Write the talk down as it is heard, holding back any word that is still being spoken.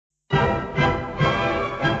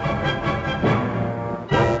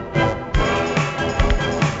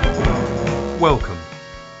Welcome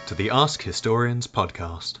to the Ask Historians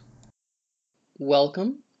podcast.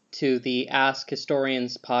 Welcome to the Ask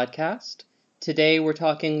Historians podcast. Today we're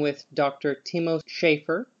talking with Dr. Timo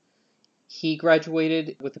Schaefer. He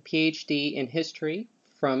graduated with a PhD in history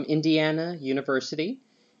from Indiana University,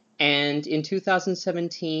 and in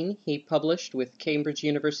 2017 he published with Cambridge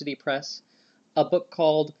University Press a book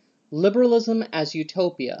called Liberalism as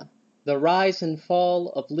Utopia, The Rise and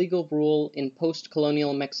Fall of Legal Rule in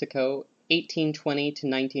Post-Colonial Mexico, 1820 to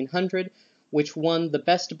 1900, which won the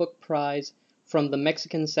Best Book Prize from the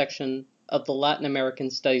Mexican section of the Latin American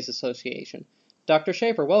Studies Association. Dr.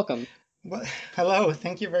 Schaefer, welcome. Well, hello.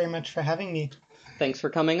 Thank you very much for having me. Thanks for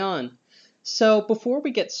coming on. So before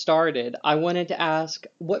we get started, I wanted to ask,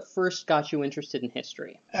 what first got you interested in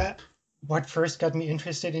history? What first got me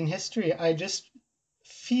interested in history? I just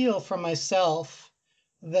feel for myself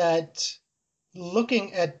that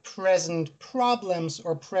looking at present problems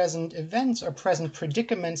or present events or present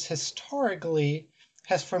predicaments historically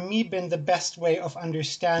has for me been the best way of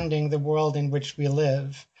understanding the world in which we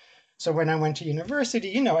live. So when I went to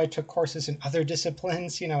university, I took courses in other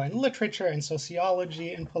disciplines, in literature and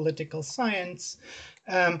sociology and political science.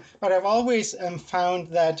 But I've always found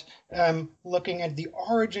that looking at the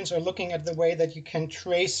origins or looking at the way that you can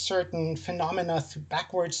trace certain phenomena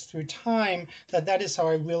backwards through time, that is how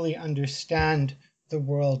I really understand the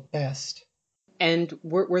world best. And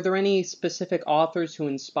were there any specific authors who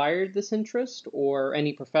inspired this interest, or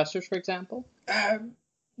any professors, for example?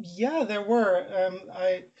 Yeah, there were.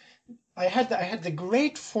 I had the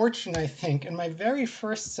great fortune, I think, in my very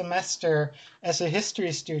first semester as a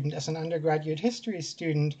history student, as an undergraduate history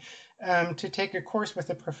student, to take a course with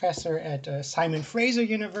a professor at Simon Fraser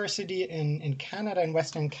University in Canada, in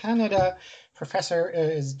Western Canada. Professor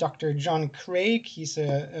is Dr. John Craig. He's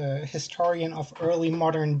a historian of early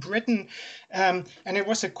modern Britain. And it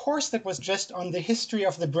was a course that was just on the history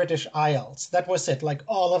of the British Isles. That was it, like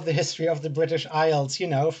all of the history of the British Isles,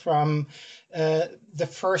 from the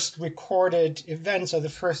first recorded events or the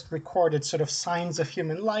first recorded sort of signs of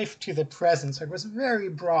human life to the present. So it was very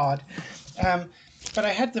broad. But I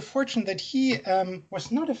had the fortune that he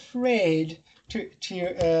was not afraid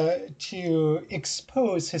to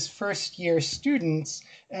expose his first year students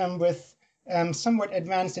with somewhat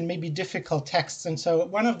advanced and maybe difficult texts. And so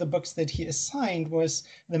one of the books that he assigned was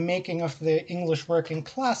The Making of the English Working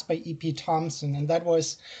Class by E.P. Thompson. And that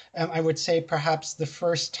was, I would say, perhaps the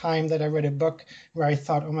first time that I read a book where I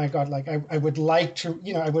thought, oh my God, like I would like to,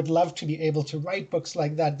 I would love to be able to write books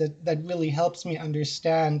like that really helps me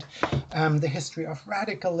understand the history of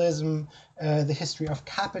radicalism, the history of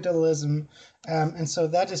capitalism. And so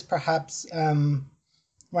that is perhaps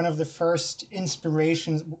one of the first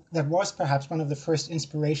inspirations, that was perhaps one of the first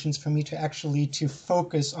inspirations for me to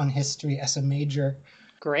focus on history as a major.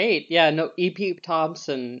 Great. Yeah, no, E.P.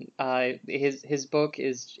 Thompson, his book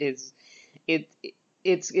is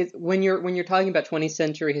when you're talking about 20th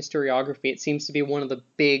century historiography, it seems to be one of the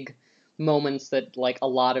big moments that like a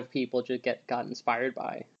lot of people just got inspired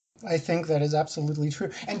by. I think that is absolutely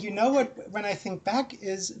true. And you know what, when I think back,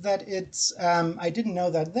 is that it's, I didn't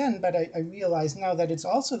know that then, but I realize now that it's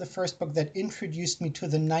also the first book that introduced me to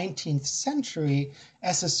the 19th century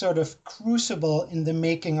as a sort of crucible in the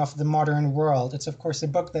making of the modern world. It's, of course, a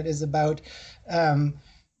book that is about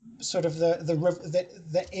sort of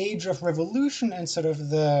the age of revolution and sort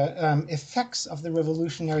of the effects of the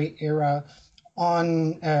revolutionary era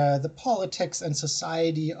on the politics and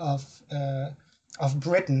society of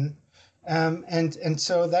Britain. And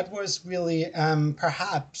so that was really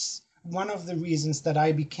perhaps one of the reasons that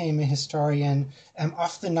I became a historian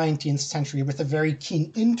of the 19th century with a very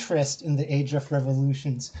keen interest in the age of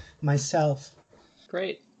revolutions myself.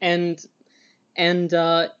 Great. And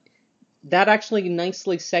that actually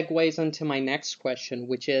nicely segues into my next question,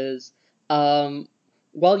 which is,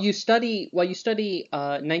 while you study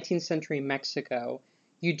 19th century Mexico,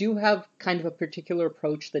 you do have kind of a particular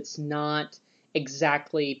approach that's not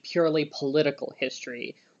exactly purely political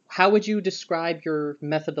history. How would you describe your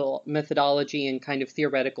methodology and kind of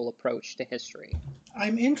theoretical approach to history?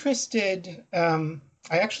 I'm interested, I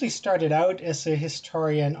actually started out as a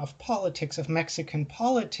historian of politics, of Mexican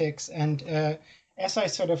politics, and as I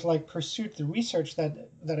sort of like pursued the research that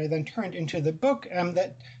I then turned into the book,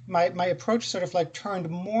 that my approach sort of like turned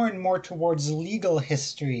more and more towards legal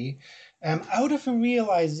history, out of a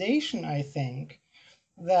realization, I think,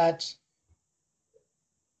 that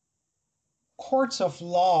courts of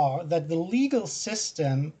law, that the legal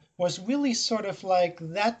system was really sort of like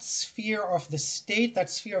that sphere of the state,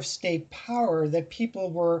 that sphere of state power that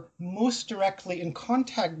people were most directly in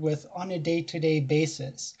contact with on a day-to-day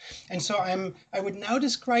basis. And so I would now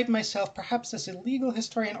describe myself perhaps as a legal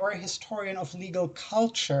historian or a historian of legal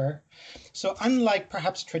culture. So unlike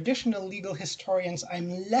perhaps traditional legal historians,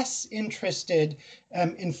 I'm less interested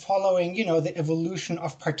in following, the evolution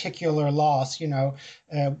of particular laws.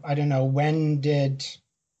 I don't know, when did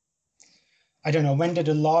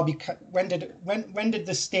a law when did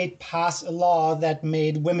the state pass a law that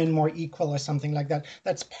made women more equal or something like that?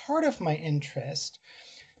 That's part of my interest.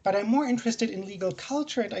 But I'm more interested in legal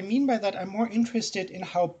culture, and I mean by that I'm more interested in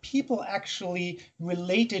how people actually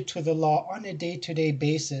related to the law on a day-to-day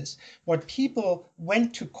basis, what people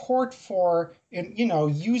went to court for in,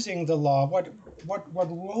 using the law, what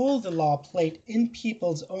role the law played in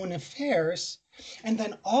people's own affairs, and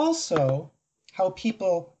then also how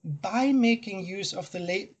people, by making use of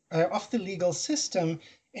the legal system,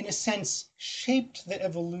 in a sense, shaped the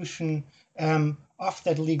evolution of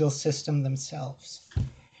that legal system themselves.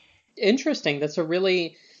 Interesting.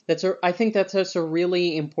 I think that's just a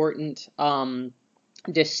really important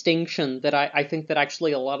distinction that I think that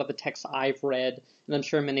actually a lot of the texts I've read, and I'm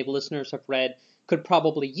sure many listeners have read, could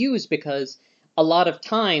probably use, because a lot of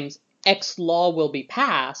times X law will be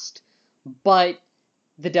passed, but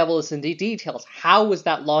the devil is in the details. How was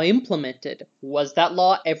that law implemented? Was that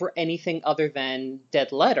law ever anything other than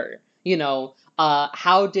dead letter?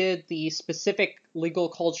 How did the specific legal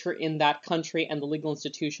culture in that country and the legal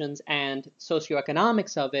institutions and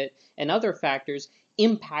socioeconomics of it and other factors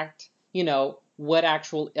impact, what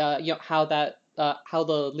actual, how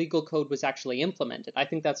the legal code was actually implemented? I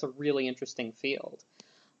think that's a really interesting field.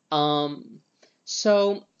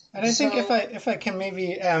 And I think if I can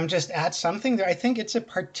maybe just add something there, I think it's a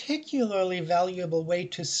particularly valuable way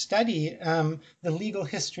to study the legal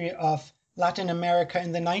history of Latin America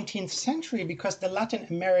in the 19th century, because the Latin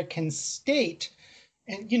American state,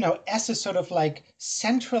 and as a sort of like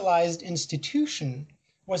centralized institution,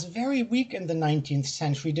 was very weak in the 19th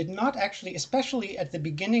century, did not actually, especially at the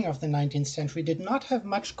beginning of the 19th century, did not have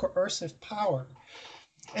much coercive power.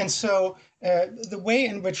 And so the way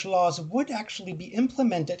in which laws would actually be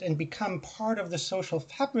implemented and become part of the social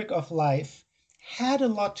fabric of life had a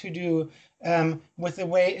lot to do with the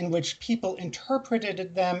way in which people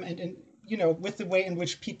interpreted them, and with the way in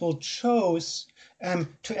which people chose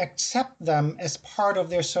to accept them as part of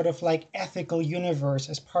their sort of like ethical universe,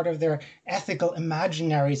 as part of their ethical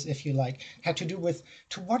imaginaries, if you like. Had to do with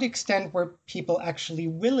to what extent were people actually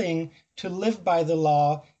willing to live by the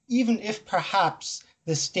law, even if perhaps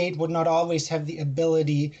the state would not always have the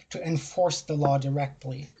ability to enforce the law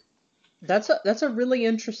directly. That's a really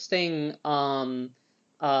interesting point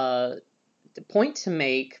to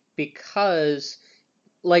make, because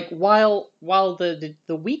while the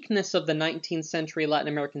weakness of the 19th century Latin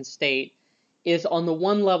American state is on the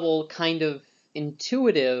one level kind of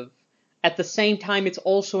intuitive, at the same time it's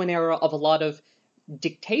also an era of a lot of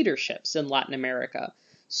dictatorships in Latin America.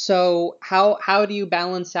 So how do you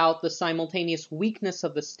balance out the simultaneous weakness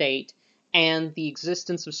of the state and the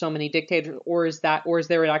existence of so many dictators, or is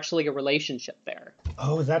there actually a relationship there?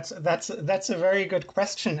 Oh, that's a very good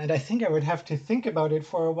question, and I think I would have to think about it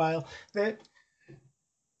for a while.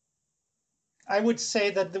 I would say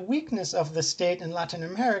that the weakness of the state in Latin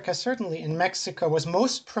America, certainly in Mexico, was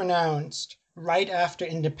most pronounced right after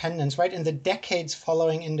independence, right in the decades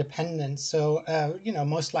following independence. So,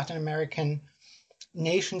 most Latin American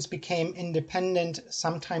nations became independent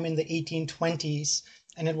sometime in the 1820s,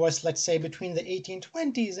 and it was, let's say, between the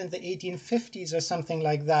 1820s and the 1850s or something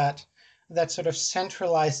like that, that sort of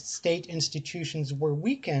centralized state institutions were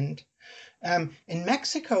weakened. In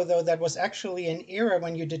Mexico, though, that was actually an era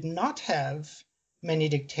when you did not have many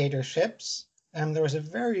dictatorships. There was a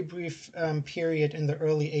very brief period in the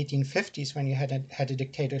early 1850s when you had a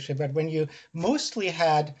dictatorship, but when you mostly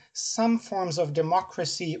had some forms of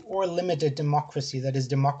democracy or limited democracy, that is,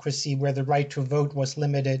 democracy where the right to vote was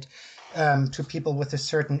limited to people with a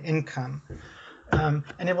certain income.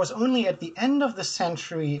 And it was only at the end of the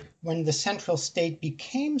century, when the central state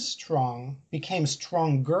became stronger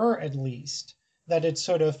at least, that it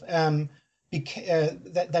sort of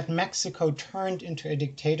that Mexico turned into a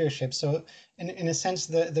dictatorship. So in a sense,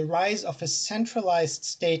 the rise of a centralized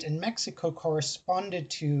state in Mexico corresponded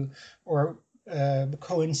to or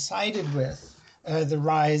coincided with the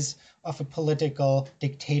rise of a political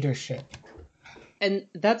dictatorship. And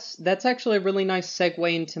that's actually a really nice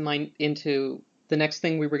segue into the next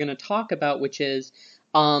thing we were going to talk about, which is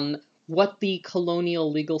what the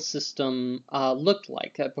colonial legal system looked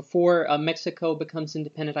like. Before Mexico becomes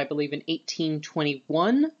independent, I believe in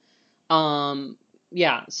 1821,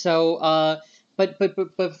 Yeah. So, but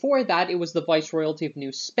before that, it was the Viceroyalty of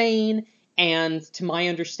New Spain, and to my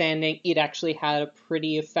understanding, it actually had a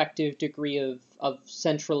pretty effective degree of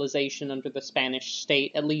centralization under the Spanish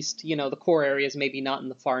state. At least, the core areas, maybe not in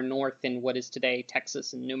the far north in what is today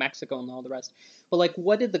Texas and New Mexico and all the rest. But like,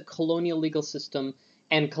 what did the colonial legal system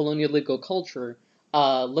and colonial legal culture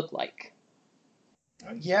look like?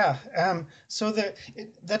 Yeah,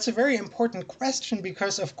 that's a very important question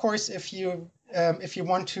because, of course, if you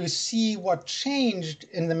want to see what changed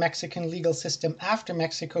in the Mexican legal system after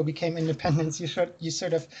Mexico became independent, you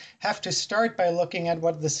sort of have to start by looking at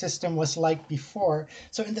what the system was like before.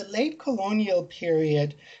 So in the late colonial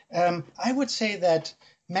period, I would say that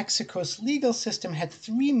Mexico's legal system had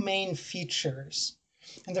three main features,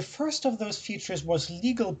 and the first of those features was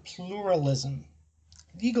legal pluralism.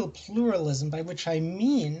 Legal pluralism, by which I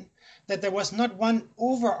mean that there was not one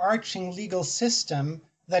overarching legal system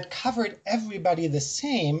that covered everybody the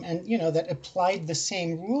same and that applied the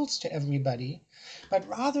same rules to everybody, but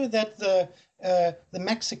rather that the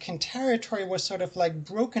Mexican territory was sort of like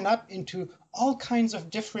broken up into all kinds of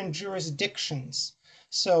different jurisdictions.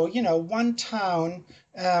 So one town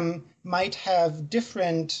might have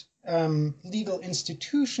different legal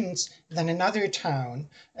institutions than another town.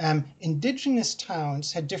 Indigenous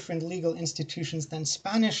towns had different legal institutions than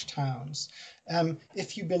Spanish towns.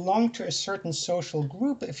 If you belong to a certain social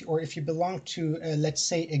group, if you belong to, let's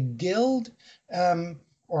say, a guild,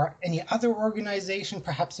 or any other organization,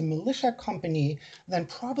 perhaps a militia company, then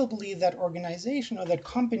probably that organization or that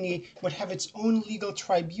company would have its own legal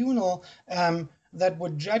tribunal that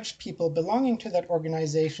would judge people belonging to that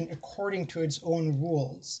organization according to its own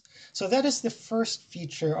rules. So that is the first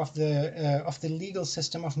feature of the legal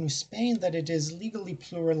system of New Spain, that it is legally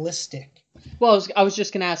pluralistic. Well, I was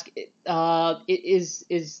just going to ask,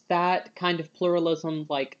 is that kind of pluralism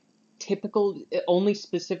like typical, only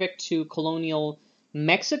specific to colonial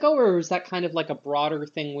Mexico, or is that kind of like a broader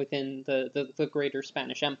thing within the greater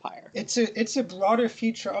Spanish Empire? It's a broader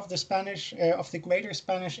feature of the greater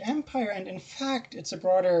Spanish Empire, and in fact, it's a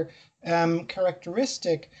broader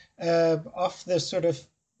characteristic of the sort of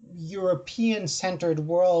European-centered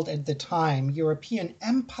world at the time. European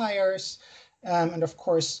empires, and of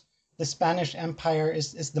course, the Spanish Empire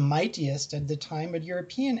is the mightiest at the time, but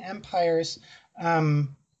European empires,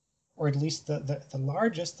 or at least the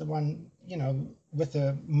largest, the one, with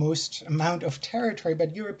the most amount of territory,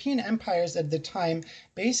 but European empires at the time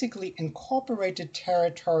basically incorporated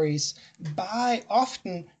territories by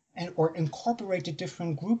often or incorporated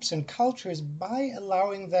different groups and cultures by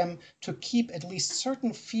allowing them to keep at least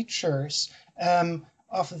certain features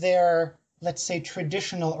of their, let's say,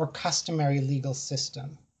 traditional or customary legal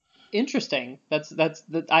system. Interesting.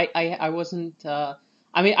 I wasn't.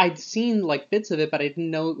 I mean, I'd seen like bits of it, but I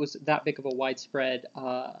didn't know it was that big of a widespread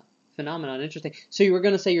phenomenon. Interesting. So you were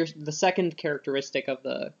going to say the second characteristic of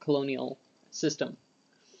the colonial system.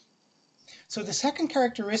 So the second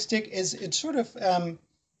characteristic is it's sort of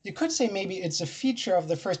you could say maybe it's a feature of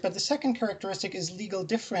the first, but the second characteristic is legal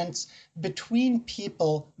difference between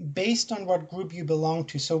people based on what group you belong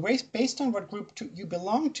to. So based on what group you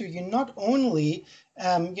belong to, you not only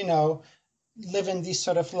live in these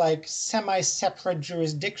sort of like semi-separate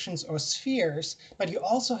jurisdictions or spheres, but you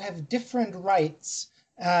also have different rights,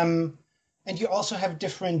 and you also have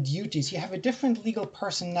different duties. You have a different legal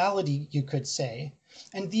personality, you could say.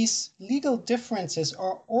 And these legal differences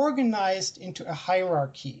are organized into a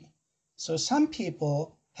hierarchy. So some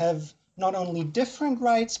people have not only different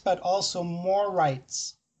rights, but also more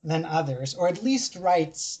rights than others, or at least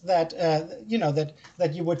rights that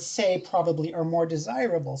that you would say probably are more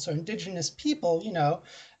desirable. So indigenous people,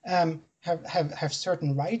 have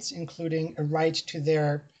certain rights, including a right to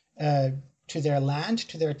their land,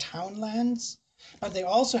 to their townlands, but they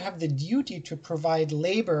also have the duty to provide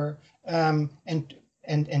labor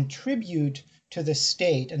and tribute to the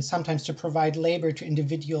state, and sometimes to provide labor to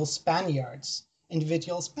individual Spaniards.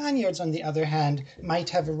 Individual Spaniards, on the other hand, might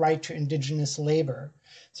have a right to indigenous labor.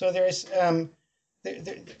 So it's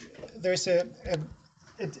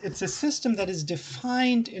a system that is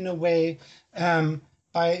defined in a way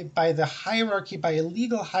by the hierarchy, by a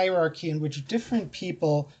legal hierarchy in which different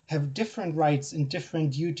people have different rights and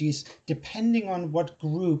different duties depending on what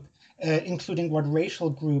group, including what racial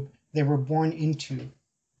group they were born into.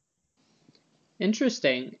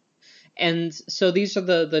 Interesting. And so these are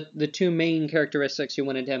the two main characteristics you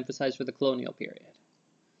wanted to emphasize for the colonial period.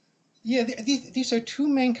 Yeah, these are two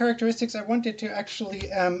main characteristics. I wanted to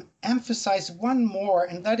actually emphasize one more,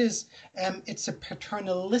 and that is it's a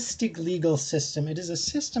paternalistic legal system. It is a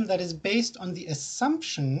system that is based on the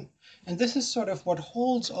assumption, and this is sort of what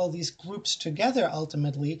holds all these groups together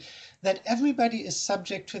ultimately, that everybody is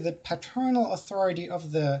subject to the paternal authority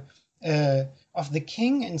of the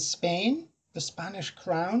king in Spain, the Spanish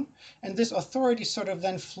crown, and this authority sort of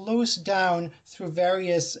then flows down through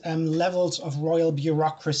various levels of royal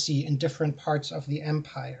bureaucracy in different parts of the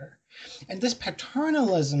empire. And this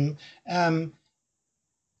paternalism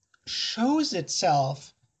shows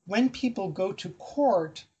itself when people go to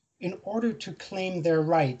court in order to claim their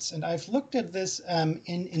rights. And I've looked at this in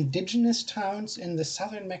indigenous towns in the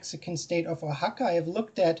southern Mexican state of Oaxaca. I've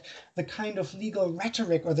looked at the kind of legal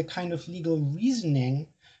rhetoric or the kind of legal reasoning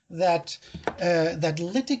that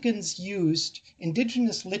litigants used,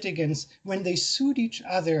 indigenous litigants, when they sued each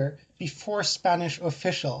other before Spanish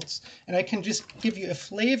officials. And I can just give you a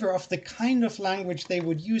flavor of the kind of language they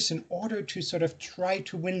would use in order to sort of try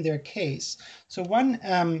to win their case. So one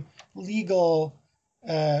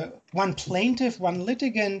plaintiff, one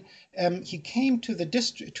litigant, he came to a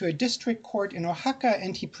district court in Oaxaca,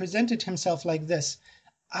 and he presented himself like this: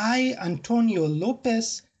 I, Antonio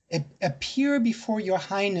Lopez, appear before your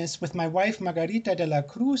highness with my wife Margarita de la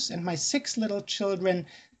Cruz and my 6 little children,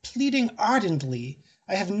 pleading ardently.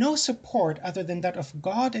 I have no support other than that of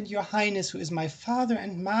God and your highness, who is my father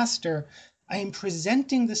and master. I am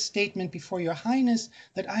presenting the statement before your highness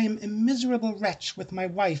that I am a miserable wretch with my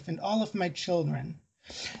wife and all of my children.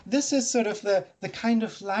 This is sort of the kind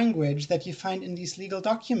of language that you find in these legal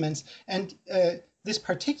documents. And this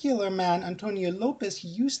particular man, Antonio Lopez, he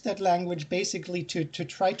used that language basically to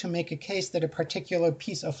try to make a case that a particular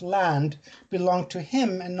piece of land belonged to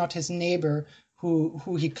him and not his neighbor,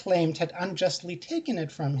 who he claimed had unjustly taken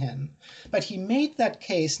it from him. But he made that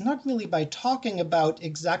case not really by talking about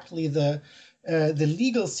exactly the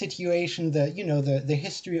legal situation, the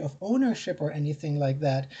history of ownership or anything like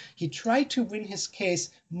that. He tried to win his case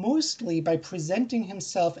mostly by presenting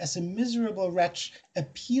himself as a miserable wretch,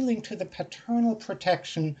 appealing to the paternal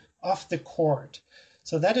protection of the court.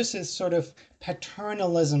 So that is his sort of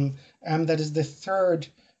paternalism. That is the third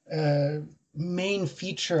main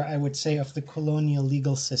feature, I would say, of the colonial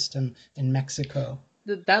legal system in Mexico.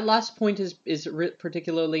 That last point is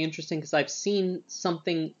particularly interesting because I've seen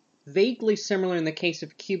something vaguely similar in the case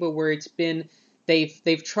of Cuba, where it's been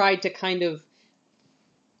they've tried to kind of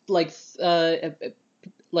like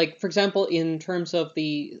for example, in terms of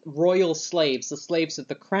the royal slaves, the slaves of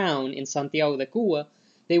the crown in Santiago de Cuba,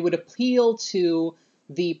 they would appeal to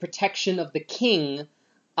the protection of the king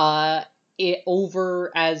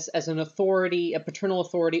over as an authority, a paternal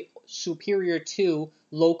authority superior to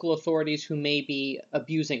local authorities who may be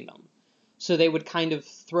abusing them. So they would kind of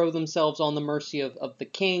throw themselves on the mercy of the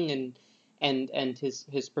king and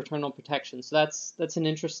his paternal protection. So that's an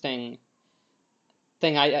interesting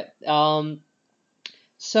thing.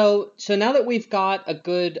 So now that we've got a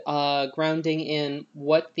good grounding in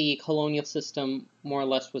what the colonial system more or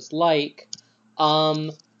less was like,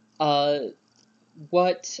 actually,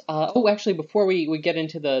 before we get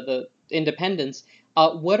into the independence,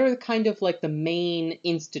 what are kind of like the main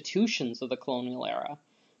institutions of the colonial era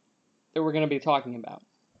that we're going to be talking about?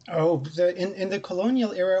 In the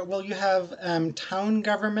colonial era, well, you have town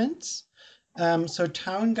governments. So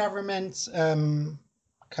town governments,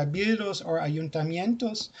 cabildos or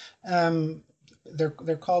ayuntamientos,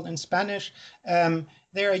 they're called in Spanish.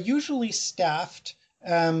 They are usually staffed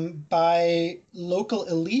by local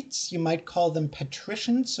elites. You might call them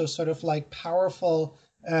patricians, so sort of like powerful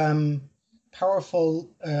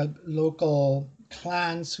local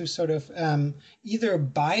clans who sort of either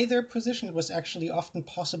buy their position. It was actually often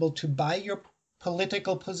possible to buy your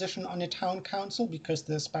political position on a town council because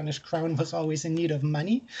the Spanish crown was always in need of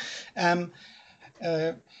money.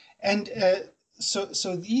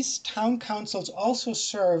 So these town councils also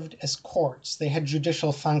served as courts. They had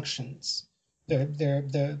judicial functions.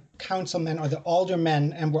 The councilmen or the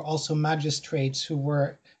aldermen and were also magistrates who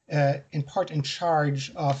were in part in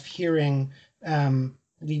charge of hearing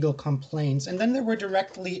legal complaints. And then there were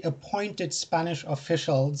directly appointed Spanish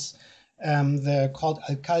officials. They're called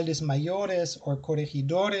alcaldes mayores or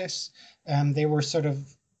corregidores. They were sort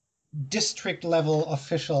of district level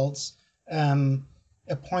officials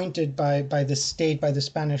appointed by the state, by the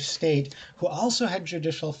Spanish state, who also had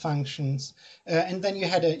judicial functions. And then you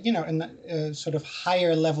had a sort of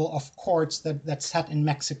higher level of courts that sat in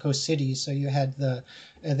Mexico City. So you had the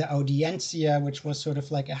audiencia, which was sort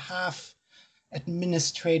of like a half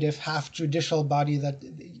administrative, half judicial body that,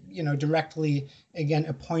 directly, again,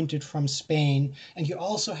 appointed from Spain. And you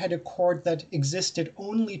also had a court that existed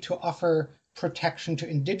only to offer protection to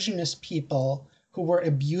indigenous people who were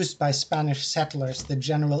abused by Spanish settlers, the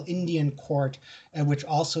General Indian Court, which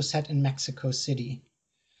also sat in Mexico City.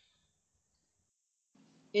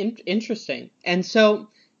 Interesting. And so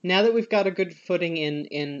now that we've got a good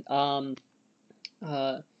footing on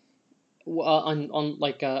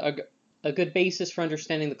like a good basis for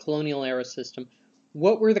understanding the colonial era system,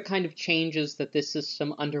 what were the kind of changes that this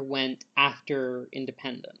system underwent after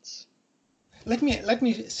independence? Let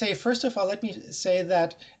me say, first of all, let me say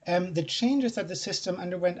that the changes that the system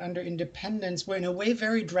underwent under independence were in a way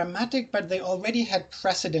very dramatic, but they already had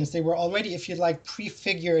precedents. They were already, if you like,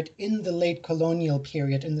 prefigured in the late colonial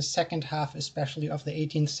period, in the second half especially of the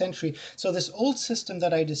 18th century. So this old system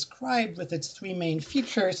that I described with its three main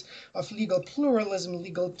features of legal pluralism,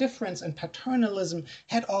 legal difference, and paternalism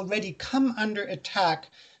had already come under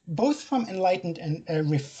attack both from enlightened and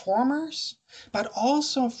reformers, but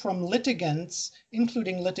also from litigants,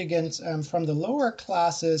 including litigants from the lower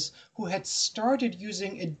classes who had started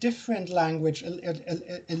using a different language,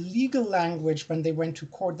 a legal language when they went to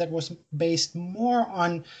court that was based more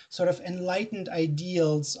on sort of enlightened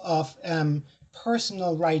ideals of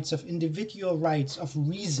personal rights, of individual rights, of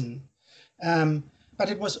reason. But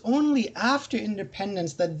it was only after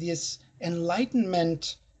independence that this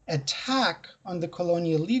Enlightenment attack on the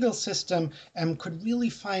colonial legal system could really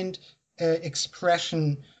find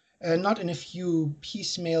expression, not in a few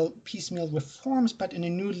piecemeal reforms, but in a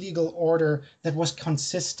new legal order that was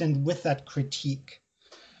consistent with that critique.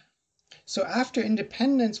 So after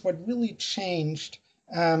independence, what really changed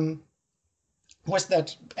was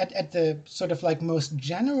that at the sort of like most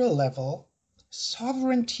general level,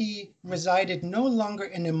 sovereignty resided no longer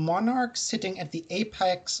in a monarch sitting at the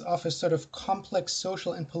apex of a sort of complex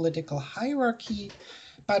social and political hierarchy,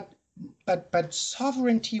 but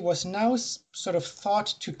sovereignty was now sort of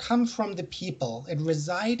thought to come from the people. It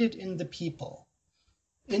resided in the people,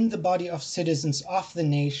 in the body of citizens of the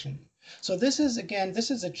nation. So this is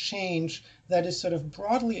a change that is sort of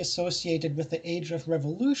broadly associated with the age of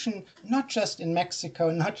revolution, not just in Mexico,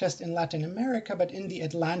 not just in Latin America, but in the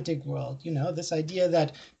Atlantic world. You know, this idea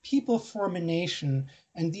that people form a nation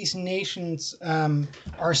and these nations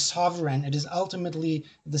are sovereign. It is ultimately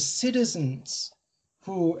the citizens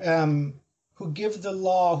who give the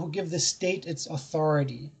law, who give the state its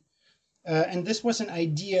authority. And this was an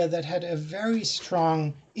idea that had a very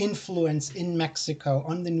strong influence in Mexico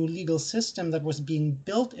on the new legal system that was being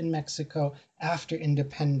built in Mexico after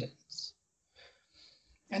independence.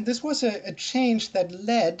 And this was a change that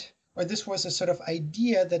led, or this was a sort of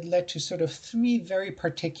idea that led to sort of three very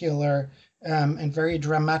particular and very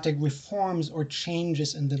dramatic reforms or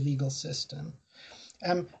changes in the legal system.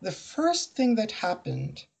 The first thing that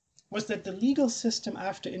happened was that the legal system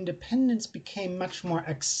after independence became much more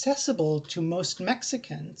accessible to most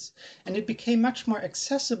Mexicans. And it became much more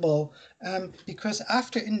accessible because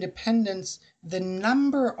after independence, the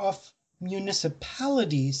number of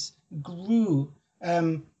municipalities grew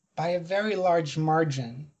by a very large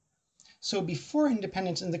margin. So before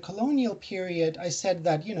independence, in the colonial period, I said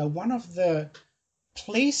that, you know, one of the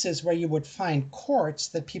places where you would find courts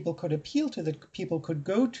that people could appeal to, that people could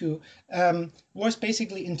go to, was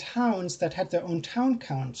basically in towns that had their own town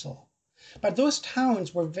council. But those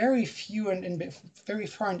towns were very few and very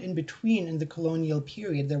far and in between in the colonial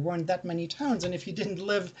period. There weren't that many towns, and if you didn't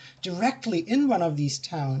live directly in one of these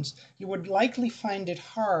towns, you would likely find it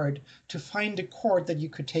hard to find a court that you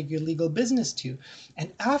could take your legal business to.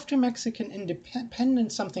 And after Mexican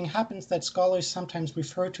independence, something happens that scholars sometimes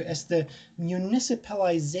refer to as the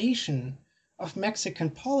municipalization of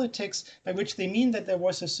Mexican politics, by which they mean that there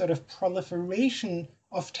was a sort of proliferation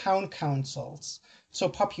of town councils. So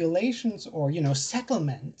populations or, you know,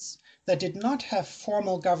 settlements that did not have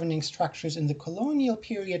formal governing structures in the colonial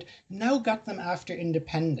period now got them after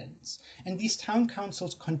independence. And these town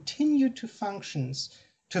councils continued to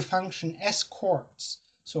function as courts.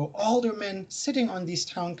 So aldermen sitting on these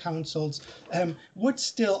town councils would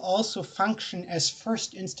still also function as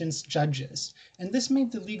first instance judges. And this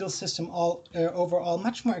made the legal system overall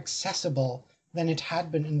much more accessible than it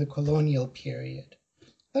had been in the colonial period.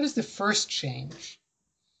 That is the first change.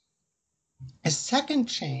 A second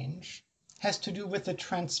change has to do with the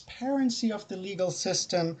transparency of the legal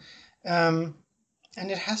system, and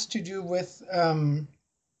it has to do with the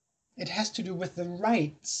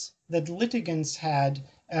rights that litigants had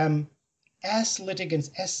as litigants,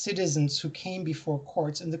 as citizens who came before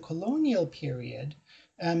courts in the colonial period.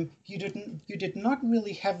 You did not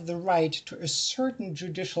really have the right to a certain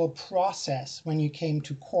judicial process when you came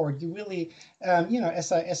to court. You really,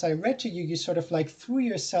 as I read to you, you sort of like threw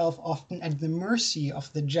yourself often at the mercy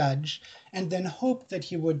of the judge and then hoped that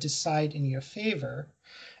he would decide in your favor.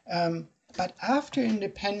 But after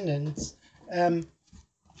independence,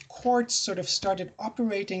 courts sort of started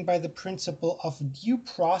operating by the principle of due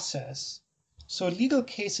process. So legal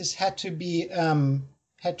cases had to be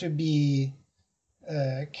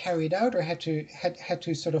carried out, or had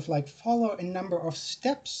to sort of like follow a number of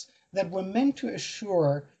steps that were meant to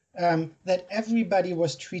assure that everybody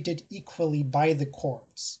was treated equally by the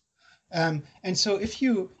courts. And so if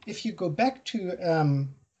you go back to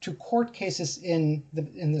court cases in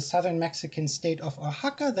the southern Mexican state of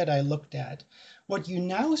Oaxaca that I looked at, what you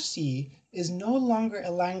now see is no longer a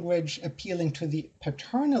language appealing to the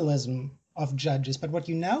paternalism of judges, but what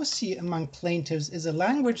you now see among plaintiffs is a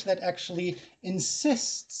language that actually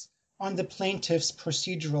insists on the plaintiff's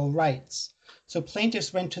procedural rights. So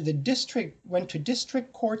plaintiffs went to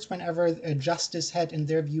district courts whenever a justice had, in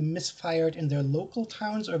their view, misfired in their local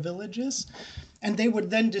towns or villages, and they would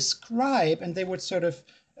then describe, and they would sort of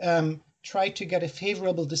try to get a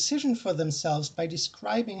favorable decision for themselves by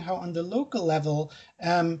describing how on the local level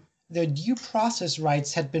their due process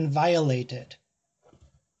rights had been violated.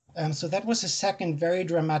 So that was a second very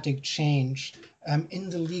dramatic change in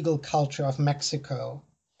the legal culture of Mexico.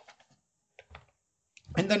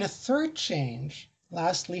 And then a third change,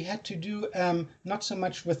 lastly, had to do not so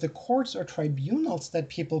much with the courts or tribunals that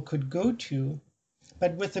people could go to,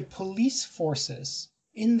 but with the police forces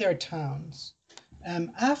in their towns.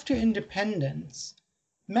 After independence,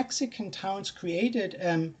 Mexican towns created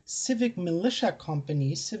civic militia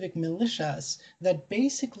companies, civic militias, that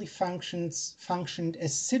basically functioned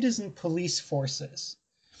as citizen police forces.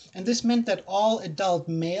 And this meant that all adult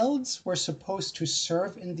males were supposed to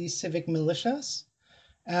serve in these civic militias.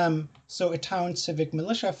 So a town civic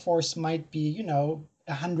militia force might be,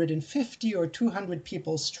 150 or 200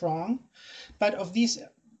 people strong. But of these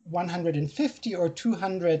 150 or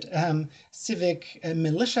 200 civic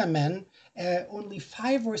militiamen, only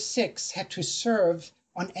 5 or 6 had to serve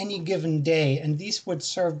on any given day, and these would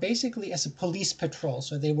serve basically as a police patrol.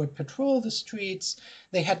 So they would patrol the streets.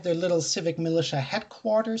 They had their little civic militia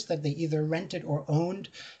headquarters that they either rented or owned,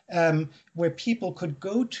 where people could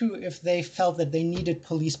go to if they felt that they needed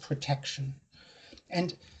police protection.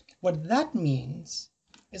 And what that means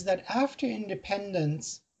is that after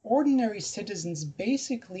independence, ordinary citizens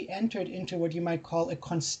basically entered into what you might call a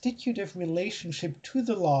constitutive relationship to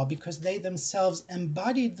the law, because they themselves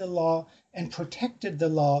embodied the law and protected the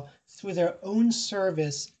law through their own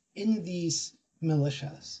service in these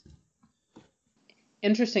militias.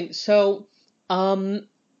 Interesting. So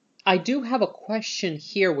I do have a question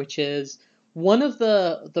here, which is one of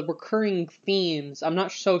the recurring themes, I'm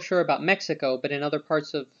not so sure about Mexico, but in other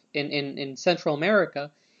parts of in Central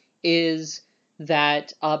America, is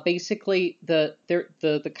that basically the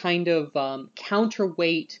kind of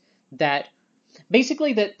counterweight that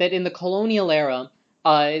basically that in the colonial era,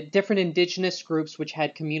 different indigenous groups which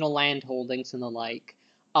had communal land holdings and the like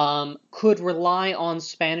could rely on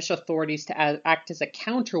Spanish authorities to act as a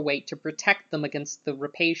counterweight to protect them against the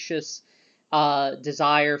rapacious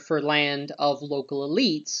desire for land of local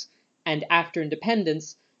elites. And after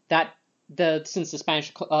independence, since the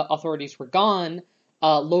Spanish authorities were gone,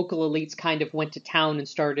 local elites kind of went to town and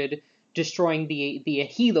started destroying the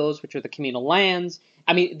ejidos, which are the communal lands.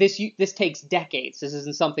 I mean, this takes decades. This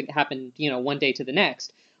isn't something that happened, one day to the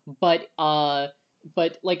next. But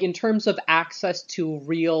like in terms of access to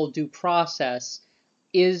real due process,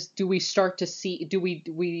 do we see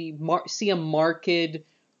a marked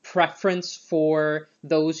preference for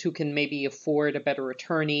those who can maybe afford a better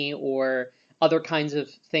attorney or other kinds of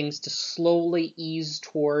things to slowly ease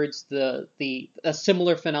towards a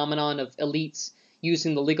similar phenomenon of elites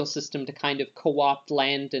using the legal system to kind of co-opt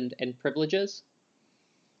land and privileges?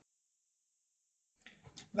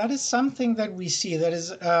 That is something that we see. That is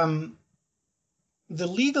the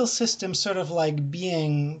legal system sort of like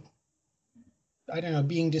being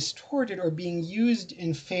distorted or being used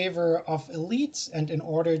in favor of elites and in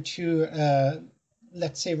order to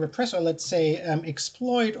let's say repress, or let's say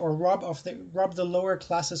exploit or rob the lower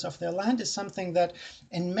classes of their land, is something that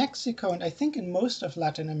in Mexico, and I think in most of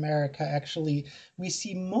Latin America actually, we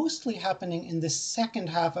see mostly happening in the second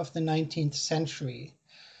half of the 19th century.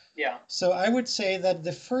 Yeah. So I would say that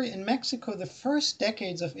in Mexico, the first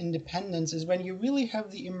decades of independence is when you really have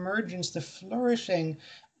the emergence, the flourishing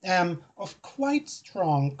of quite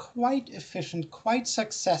strong, quite efficient, quite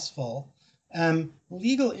successful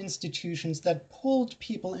legal institutions that pulled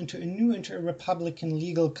people into a Republican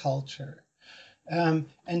legal culture. And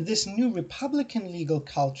this new Republican legal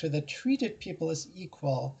culture that treated people as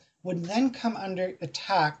equal would then come under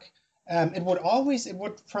attack. It would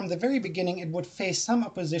from the very beginning, it would face some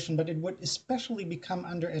opposition, but it would especially become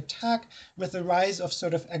under attack with the rise of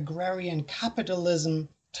sort of agrarian capitalism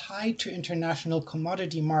tied to international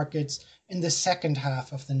commodity markets in the second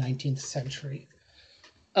half of the 19th century.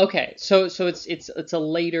 Okay, so it's a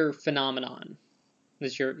later phenomenon.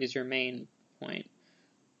 Is your main point?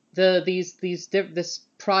 This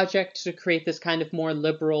project to create this kind of more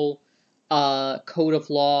liberal code of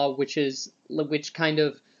law, which kind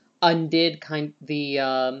of undid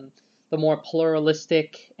the more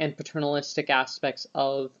pluralistic and paternalistic aspects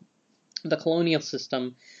of the colonial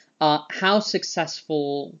system. How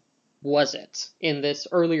successful was it in this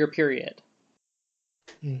earlier period?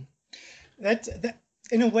 That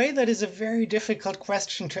in a way that is a very difficult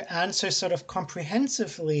question to answer sort of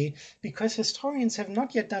comprehensively, because historians have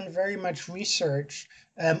not yet done very much research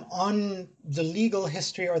on the legal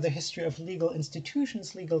history or the history of legal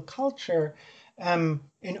institutions, legal culture,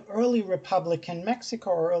 in early Republican Mexico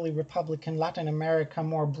or early Republican Latin America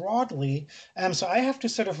more broadly. So I have to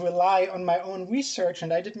sort of rely on my own research,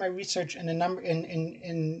 and I did my research in a number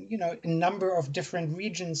in number of different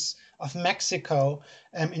regions of Mexico,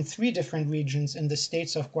 in 3 different regions in the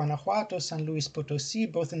states of Guanajuato, San Luis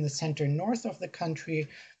Potosí, both in the center north of the country,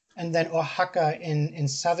 and then Oaxaca in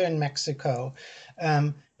southern Mexico.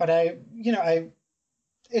 But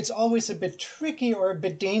it's always a bit tricky or a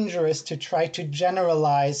bit dangerous to try to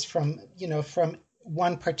generalize from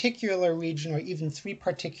one particular region or even 3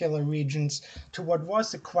 particular regions to what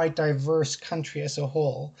was a quite diverse country as a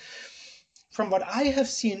whole. From what I have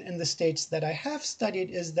seen in the states that I have studied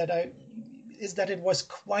is that it was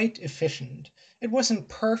quite efficient. It wasn't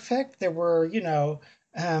perfect. There were,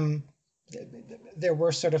 there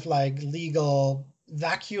were sort of like legal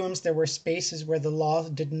vacuums. There were spaces where the law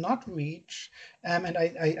did not reach. And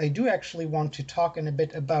I do actually want to talk in a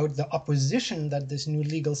bit about the opposition that this new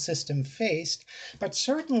legal system faced. But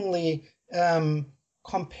certainly,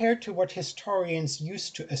 compared to what historians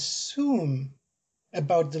used to assume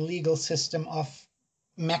about the legal system of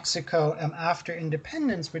Mexico after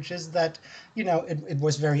independence, which is that it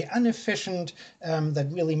was very inefficient, that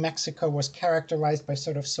really Mexico was characterized by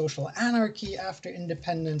sort of social anarchy after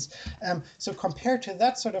independence. So compared to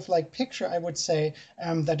that sort of like picture, I would say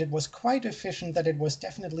that it was quite efficient, that it was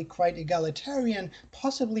definitely quite egalitarian,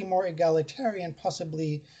 possibly more egalitarian,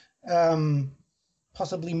 possibly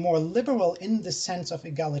more liberal in the sense of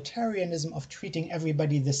egalitarianism, of treating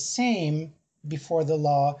everybody the same before the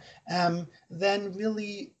law, than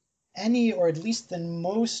really any, or at least than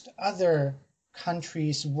most other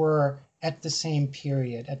countries were at the same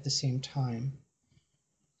period, at the same time.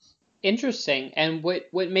 Interesting. And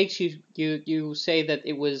what makes you say that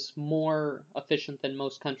it was more efficient than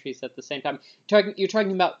most countries at the same time? You're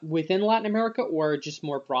talking about within Latin America, or just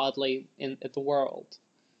more broadly in the world?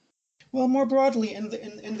 Well, more broadly in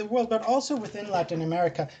the world, but also within Latin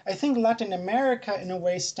America. I think Latin America, in a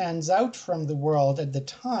way, stands out from the world at the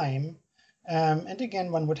time. And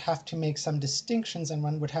again, one would have to make some distinctions, and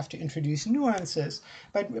one would have to introduce nuances.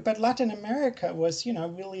 But Latin America was,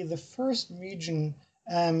 really the first region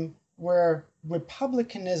where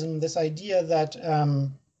republicanism, this idea that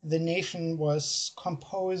the nation was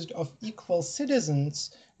composed of equal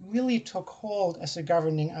citizens, really took hold as a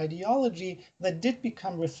governing ideology that did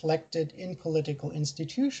become reflected in political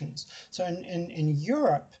institutions. So in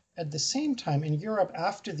Europe, at the same time, in Europe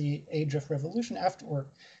after the Age of Revolution,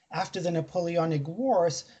 after the Napoleonic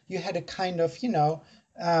Wars, you had a kind of,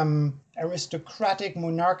 aristocratic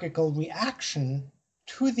monarchical reaction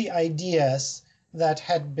to the ideas that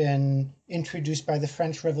had been introduced by the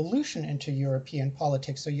French Revolution into European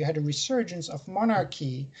politics. So you had a resurgence of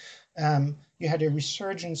monarchy. You had a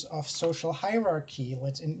resurgence of social hierarchy,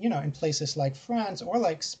 in places like France or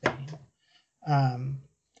like Spain. And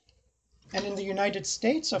in the United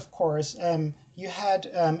States, of course, you had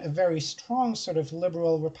a very strong sort of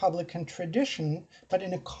liberal Republican tradition, but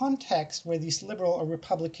in a context where these liberal or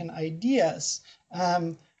Republican ideas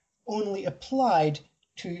only applied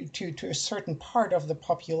to a certain part of the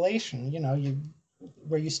population,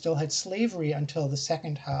 where you still had slavery until the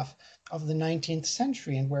second half of the 19th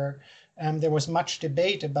century, and where there was much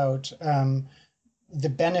debate about the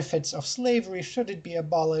benefits of slavery. Should it be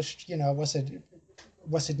abolished?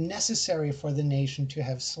 Was it necessary for the nation to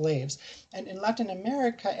have slaves? And in Latin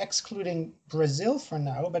America, excluding Brazil for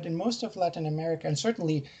now, but in most of Latin America, and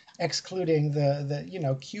certainly excluding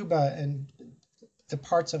the Cuba and the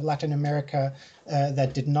parts of Latin America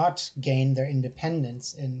that did not gain their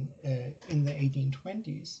independence in the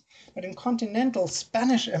 1820s. But in continental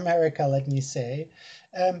Spanish America, let me say,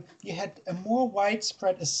 you had a more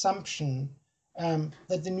widespread assumption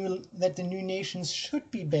that the new nations should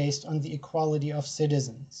be based on the equality of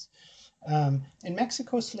citizens. In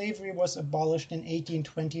Mexico, slavery was abolished in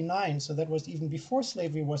 1829, so that was even before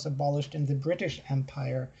slavery was abolished in the British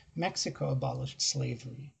Empire. Mexico abolished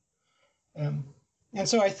slavery. And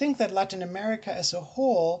so I think that Latin America as a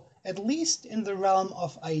whole, at least in the realm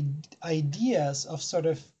of ideas of sort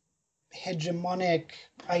of hegemonic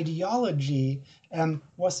ideology,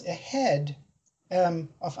 was ahead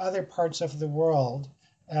of other parts of the world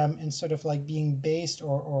in sort of like being based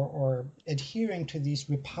or adhering to these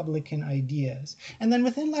republican ideas. And then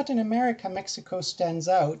within Latin America, Mexico stands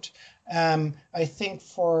out, I think,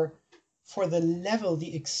 for the level,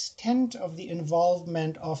 the extent of the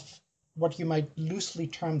involvement of what you might loosely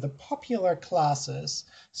term the popular classes.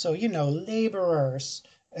 So, laborers,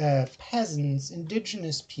 peasants,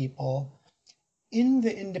 indigenous people, in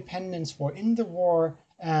the independence war, in the war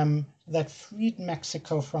that freed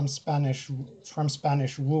Mexico from Spanish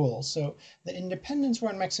rule. So the independence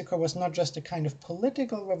war in Mexico was not just a kind of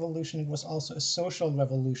political revolution, it was also a social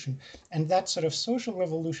revolution. And that sort of social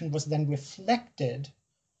revolution was then reflected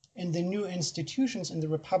in the new institutions, in the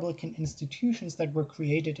republican institutions that were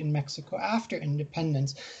created in Mexico after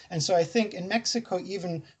independence. And so I think in Mexico,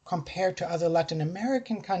 even compared to other Latin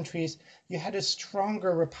American countries, you had a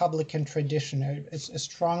stronger republican tradition, a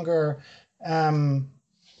stronger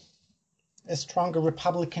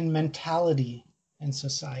republican mentality in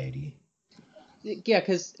society. Yeah,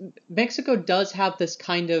 because Mexico does have this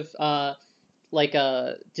kind of like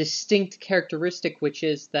a distinct characteristic, which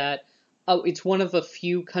is that it's one of the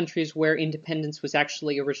few countries where independence was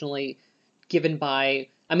actually originally given by,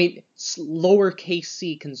 lowercase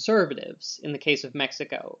c conservatives, in the case of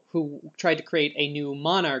Mexico, who tried to create a new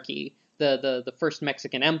monarchy, the first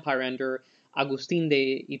Mexican empire under Agustín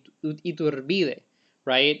de Iturbide,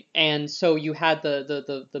 right? And so you had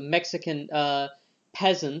the Mexican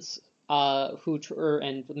peasants,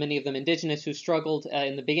 and many of them indigenous, who struggled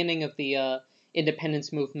in the beginning of the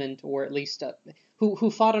independence movement, or at least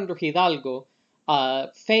who fought under Hidalgo,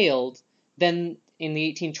 failed. Then in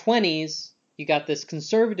the 1820s, you got this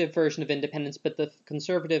conservative version of independence, but the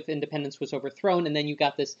conservative independence was overthrown, and then you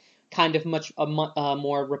got this kind of much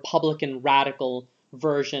more Republican radical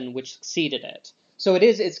version which succeeded it. So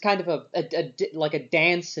it's kind of like a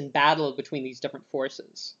dance and battle between these different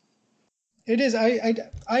forces. It is.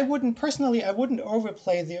 I wouldn't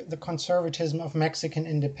overplay the conservatism of Mexican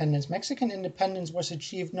independence. Mexican independence was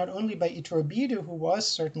achieved not only by Iturbide,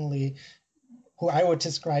 who I would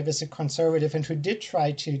describe as a conservative and who did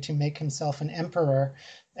try to make himself an emperor.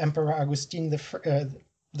 Emperor Agustín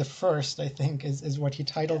the first, I think, is what he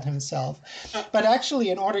titled himself. But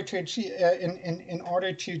actually, in order to achieve, in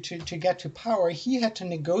order to get to power, he had to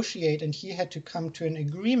negotiate, and he had to come to an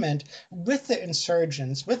agreement with the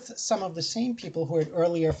insurgents, with some of the same people who had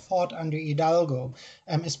earlier fought under Hidalgo,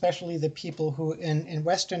 especially the people who in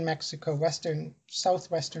western Mexico,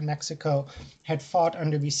 southwestern Mexico, had fought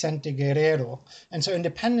under Vicente Guerrero. And so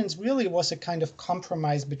independence really was a kind of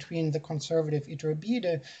compromise between the conservative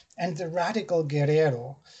Iturbide and the radical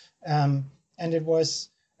Guerrero. And it was,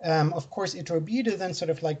 of course, Iturbide then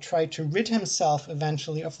sort of like tried to rid himself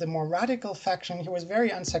eventually of the more radical faction. He was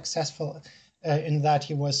very unsuccessful in that.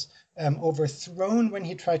 He was overthrown when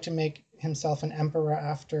he tried to make himself an emperor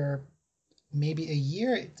after maybe a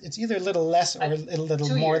year. It's either a little less or a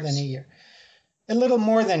little more than a year. A little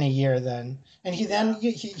more than a year then. And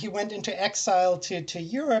he went into exile to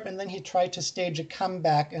Europe, and then he tried to stage a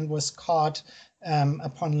comeback and was caught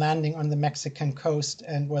upon landing on the Mexican coast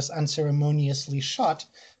and was unceremoniously shot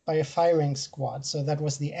by a firing squad. So that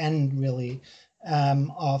was the end, really,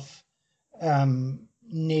 of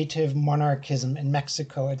native monarchism in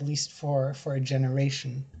Mexico, at least for a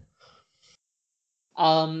generation.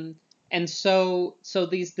 And so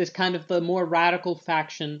this kind of the more radical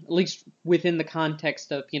faction, at least within the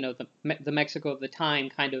context of the Mexico of the time,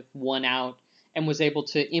 kind of won out and was able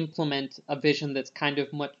to implement a vision that's kind of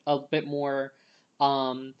a bit more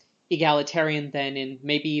egalitarian than in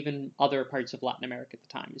maybe even other parts of Latin America at the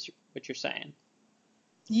time, is what you're saying.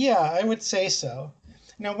 Yeah, I would say so.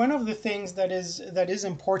 Now, one of the things that is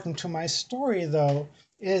important to my story, though,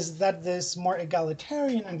 is that this more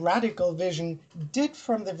egalitarian and radical vision did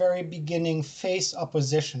from the very beginning face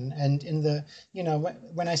opposition. And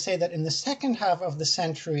when I say that in the second half of the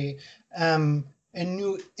century, a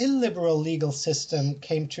new illiberal legal system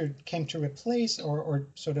came to replace or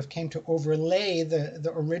sort of came to overlay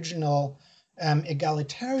the original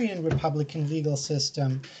egalitarian republican legal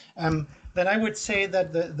system, then I would say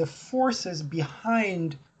that the forces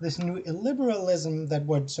behind this new illiberalism that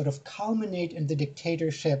would sort of culminate in the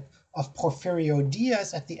dictatorship of Porfirio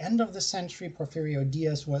Diaz at the end of the century. Porfirio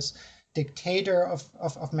Diaz was dictator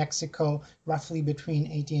of Mexico roughly between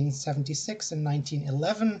 1876 and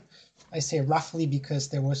 1911. I say roughly because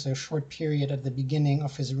there was a short period at the beginning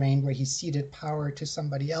of his reign where he ceded power to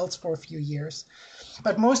somebody else for a few years.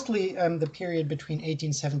 But mostly the period between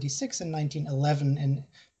 1876 and 1911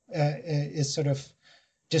 is sort of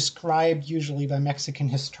described usually by Mexican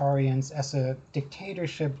historians as a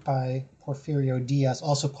dictatorship by Porfirio Diaz,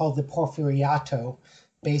 also called the Porfiriato,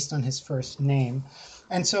 based on his first name.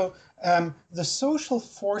 And so the social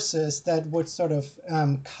forces that would sort of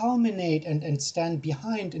culminate and stand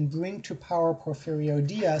behind and bring to power Porfirio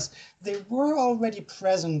Diaz, they were already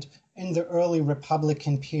present in the early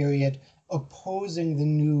Republican period, opposing the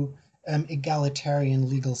new egalitarian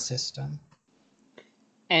legal system.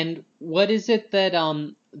 And what is it that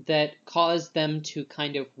that caused them to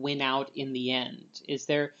kind of win out in the end? Is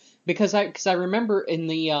there, because I remember in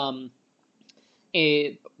the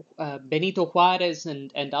Benito Juarez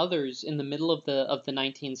and others in the middle of the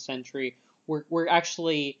 19th century were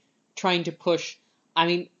actually trying to push. I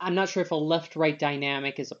mean, I'm not sure if a left-right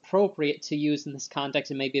dynamic is appropriate to use in this context.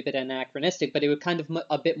 It may be a bit anachronistic, but it was kind of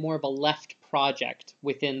a bit more of a left project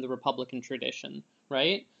within the Republican tradition,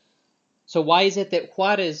 right? So why is it that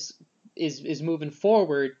Juarez is moving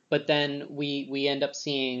forward, but then we end up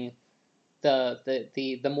seeing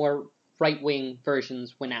the more right-wing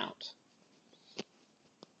versions win out?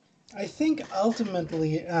 I think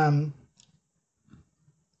ultimately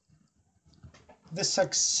the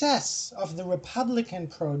success of the Republican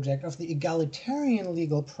project, of the egalitarian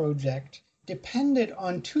legal project, depended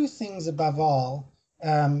on two things above all.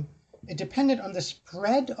 It depended on the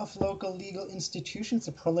spread of local legal institutions,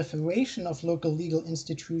 the proliferation of local legal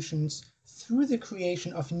institutions through the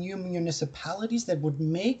creation of new municipalities that would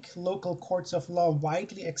make local courts of law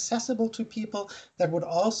widely accessible to people, that would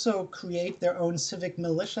also create their own civic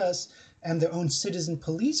militias and their own citizen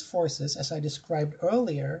police forces, as I described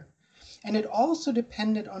earlier. And it also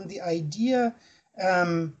depended on the idea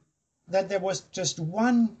that there was just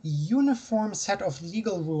one uniform set of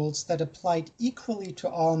legal rules that applied equally to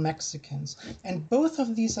all Mexicans. And both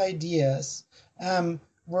of these ideas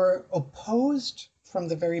were opposed from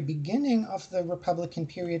the very beginning of the Republican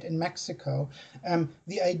period in Mexico.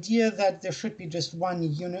 The idea that there should be just one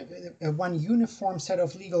uniform set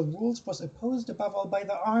of legal rules was opposed above all by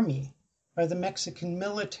the army, by the Mexican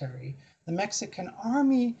military. The Mexican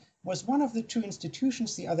army was one of the two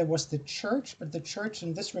institutions. The other was the church, but the church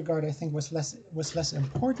in this regard, I think, was less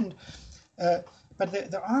important. But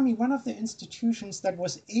the army, one of the institutions that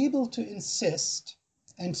was able to insist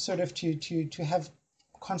and sort of to have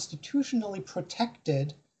constitutionally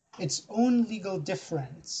protected its own legal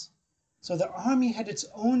difference. So the army had its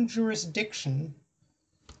own jurisdiction,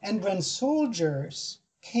 and when soldiers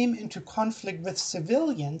came into conflict with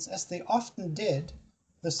civilians, as they often did,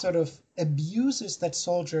 the sort of abuses that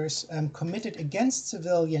soldiers committed against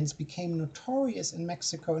civilians became notorious in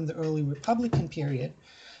Mexico in the early Republican period.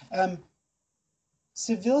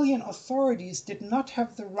 Civilian authorities did not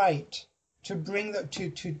have the right to bring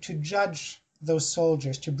to judge those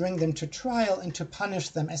soldiers, to bring them to trial and to punish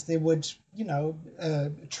them as they would,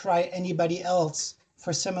 try anybody else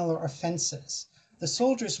for similar offenses. The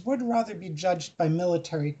soldiers would rather be judged by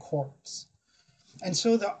military courts. And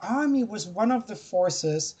so the army was one of the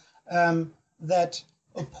forces that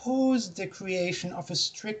opposed the creation of a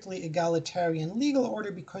strictly egalitarian legal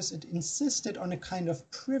order because it insisted on a kind of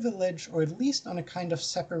privilege, or at least on a kind of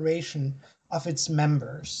separation of its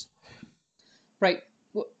members. Right.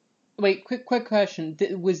 Wait, quick question.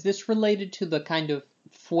 Was this related to the kind of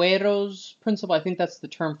fueros principle? I think that's the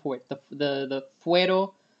term for it. The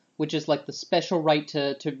fuero, which is like the special right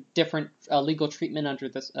to different legal treatment under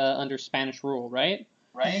this under Spanish rule, right?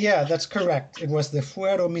 Right. Yeah, that's correct. It was the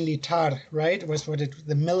fuero militar, right? It was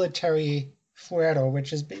the military fuero,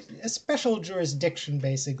 which is a special jurisdiction,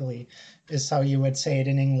 basically, is how you would say it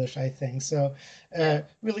in English, I think. So,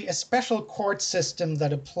 really, a special court system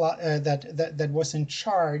that that was in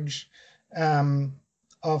charge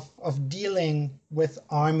of dealing with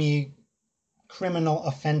army criminal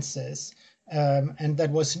offenses, and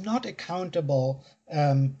that was not accountable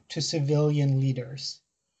to civilian leaders.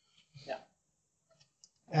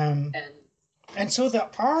 And so the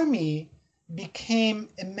army became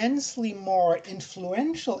immensely more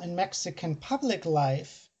influential in Mexican public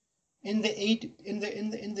life in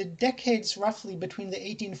the decades roughly between the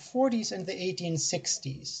 1840s and the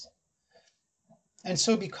 1860s. And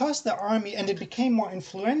so because the army, and it became more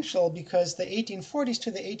influential because the 1840s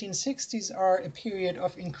to the 1860s are a period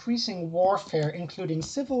of increasing warfare, including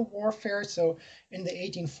civil warfare. So in the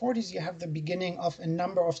 1840s, you have the beginning of a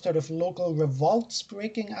number of sort of local revolts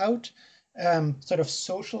breaking out, sort of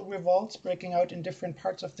social revolts breaking out in different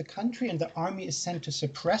parts of the country, and the army is sent to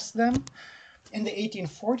suppress them. In the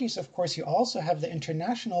 1840s, of course, you also have the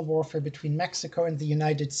international warfare between Mexico and the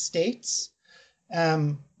United States,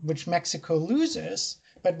 which Mexico loses,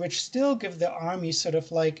 but which still give the army sort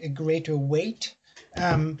of like a greater weight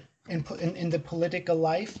in the political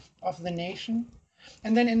life of the nation.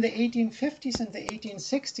 And then in the 1850s and the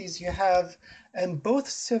 1860s, you have both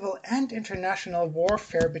civil and international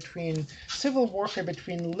warfare between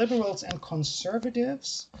liberals and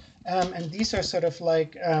conservatives. And these are sort of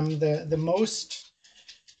like the most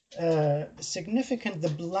significant, the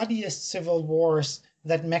bloodiest civil wars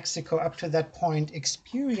that Mexico up to that point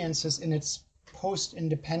experiences in its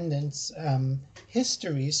post-independence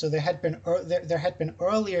history. So there had been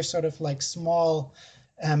earlier sort of like small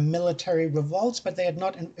military revolts, but they had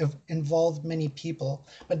not involved many people.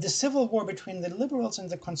 But the civil war between the liberals and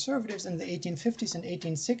the conservatives in the 1850s and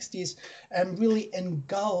 1860s really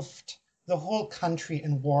engulfed the whole country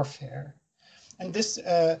in warfare. And this,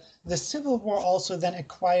 the Civil War also then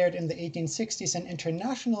acquired in the 1860s an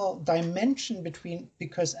international dimension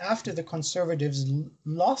because after the conservatives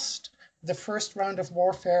lost the first round of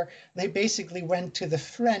warfare, they basically went to the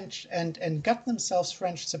French and got themselves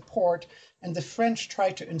French support, and the French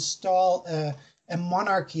tried to install a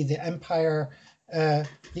monarchy, the empire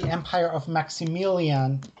of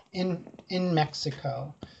Maximilian in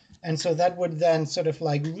Mexico. And so that would then sort of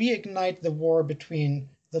like reignite the war between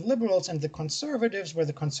the liberals and the conservatives, where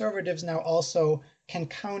the conservatives now also can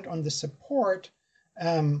count on the support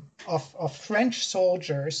of French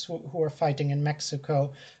soldiers who are fighting in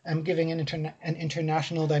Mexico, giving an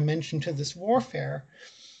international dimension to this warfare.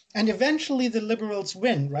 And eventually the liberals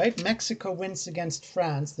win, right? Mexico wins against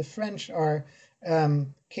France. The French are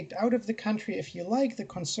kicked out of the country, if you like. The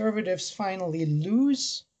conservatives finally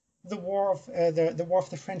lose the war of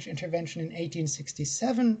the French intervention in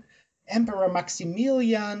 1867. Emperor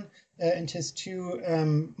Maximilian and his two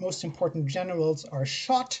most important generals are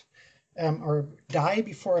shot or die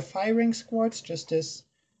before a firing squad, just as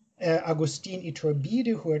Agustin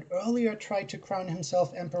Iturbide, who had earlier tried to crown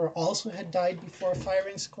himself emperor, also had died before a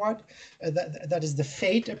firing squad. That is the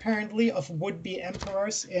fate, apparently, of would-be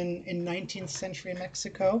emperors in 19th century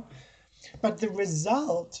Mexico. But the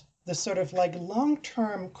result, the sort of like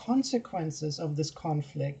long-term consequences of this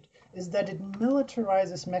conflict, is that it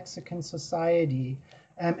militarizes Mexican society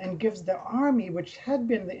and gives the army, which had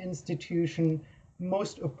been the institution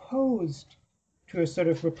most opposed to a sort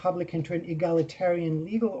of republican, to an egalitarian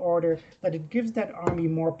legal order, that it gives that army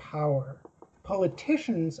more power.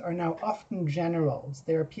 Politicians are now often generals.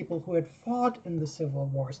 They are people who had fought in the civil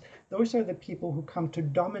wars. Those are the people who come to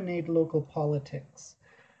dominate local politics.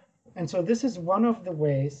 And so this is one of the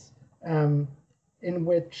ways in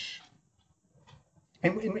which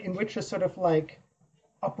a sort of like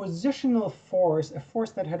oppositional force, a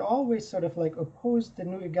force that had always sort of like opposed the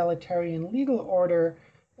new egalitarian legal order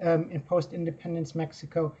in post-independence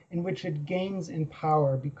Mexico, in which it gains in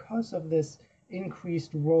power because of this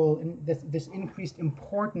increased role, in this increased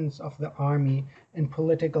importance of the army in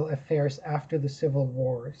political affairs after the civil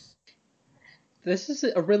wars. This is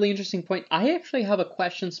a really interesting point. I actually have a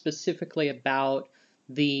question specifically about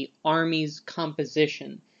the army's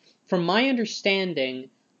composition. From my understanding,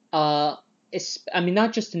 not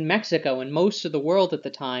just in Mexico, in most of the world at the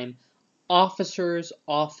time, officers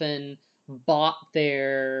often bought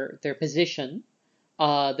their position.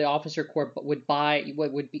 The officer corps would buy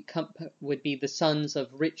what would be the sons of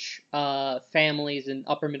rich families and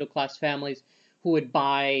upper middle class families who would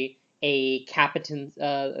buy a captain,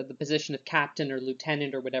 the position of captain or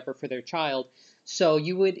lieutenant or whatever for their child. So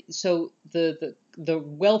the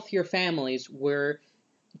wealthier families were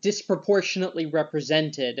disproportionately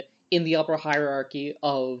represented in the upper hierarchy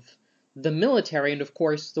of the military, and of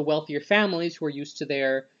course the wealthier families who are used to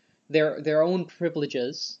their own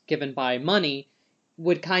privileges given by money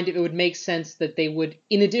it would make sense that they would,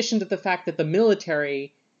 in addition to the fact that the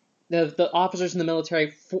military, the officers in the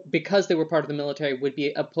military, because they were part of the military, would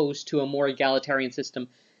be opposed to a more egalitarian system.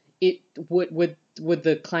 It would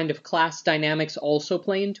the kind of class dynamics also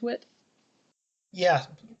play into it? Yeah,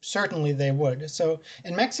 certainly they would. So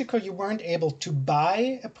in Mexico, you weren't able to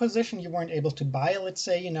buy a position. You weren't able to buy, let's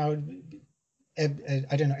say, a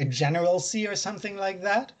generalcy or something like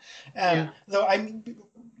that. Though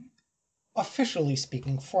officially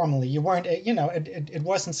speaking, formally, you weren't, it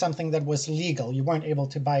wasn't something that was legal. You weren't able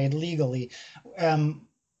to buy it legally.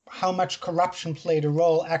 how much corruption played a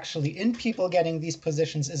role actually in people getting these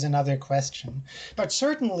positions is another question. But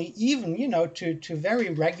certainly, even, to very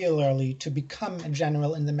regularly to become a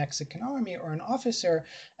general in the Mexican army or an officer,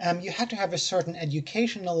 you had to have a certain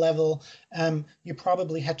educational level. You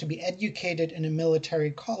probably had to be educated in a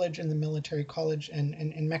military college,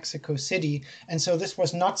 in Mexico City. And so this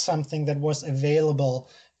was not something that was available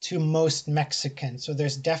to most Mexicans. So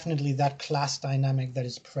there's definitely that class dynamic that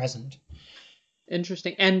is present.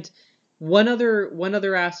 Interesting. And one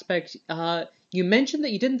other aspect, you mentioned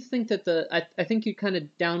that you didn't think that I think you kind of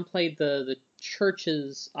downplayed the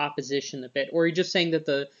church's opposition a bit, or you're just saying that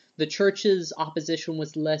the church's opposition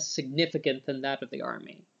was less significant than that of the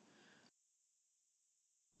army.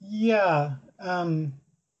 Yeah,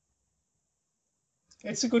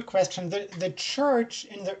 it's a good question. The church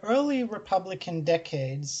in the early Republican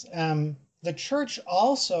decades, the church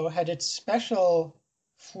also had its special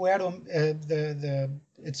fuero,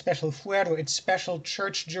 its special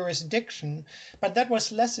church jurisdiction, but that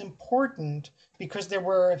was less important because there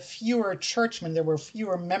were fewer churchmen, there were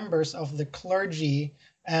fewer members of the clergy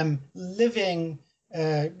living,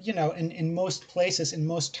 in most places, in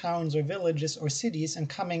most towns or villages or cities, and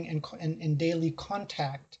coming in daily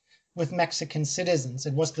contact with Mexican citizens.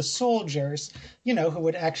 It was the soldiers, who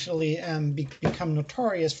would actually become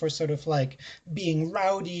notorious for sort of like being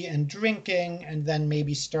rowdy and drinking, and then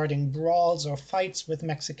maybe starting brawls or fights with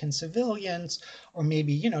Mexican civilians, or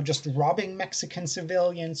maybe, just robbing Mexican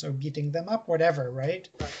civilians or beating them up, whatever, right?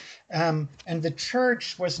 And the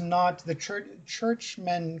church was not, the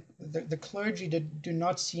churchmen, the clergy do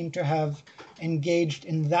not seem to have engaged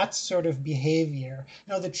in that sort of behavior.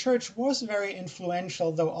 Now, the church was very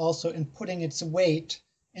influential, though, also in putting its weight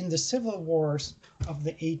in the civil wars of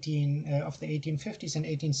the 1850s and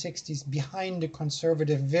 1860s behind a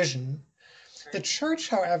conservative vision. The church,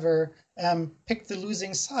 however, picked the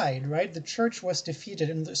losing side, right? The church was defeated.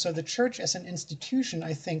 And so the church as an institution,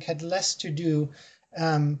 I think, had less to do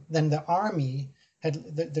than the army.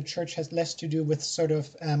 The church has less to do with sort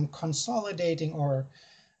of consolidating or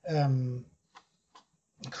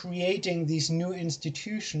creating these new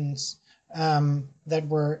institutions that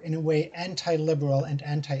were in a way anti-liberal and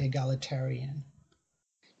anti-egalitarian.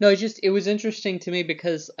 No, it was interesting to me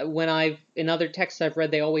because in other texts I've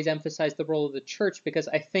read, they always emphasize the role of the church, because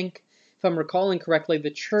I think, if I'm recalling correctly, the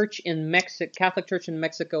church in Mexico, Catholic Church in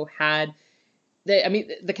Mexico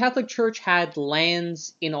the Catholic Church had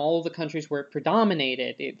lands in all the countries where it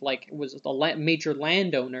predominated. It was a major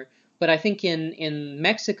landowner. But I think in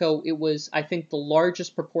Mexico, it was, I think, the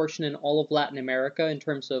largest proportion in all of Latin America in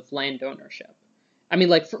terms of land ownership.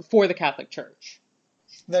 For the Catholic Church.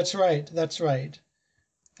 That's right.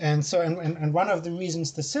 And so, and one of the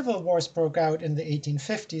reasons the civil wars broke out in the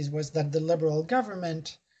 1850s was that the liberal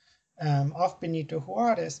government of Benito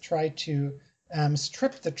Juarez tried to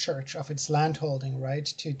strip the church of its landholding, right?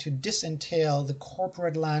 To disentail the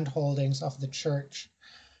corporate landholdings of the church.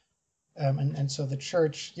 And so the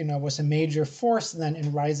church, was a major force then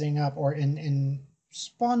in rising up, or in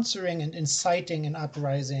sponsoring and inciting an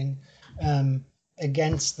uprising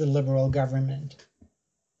against the liberal government.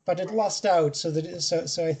 But it lost out,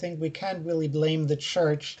 so I think we can't really blame the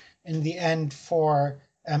church in the end for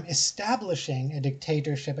establishing a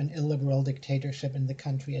dictatorship, an illiberal dictatorship in the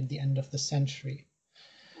country at the end of the century.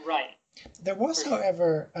 Right. There was,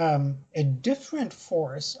 however, a different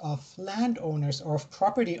force of landowners or of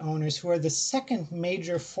property owners who are the second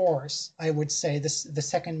major force, I would say, the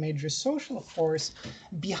second major social force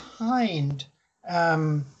behind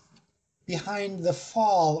the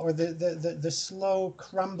fall or the slow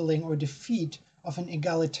crumbling or defeat of an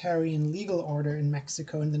egalitarian legal order in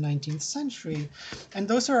Mexico in the 19th century. And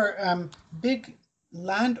those are big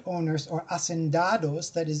landowners or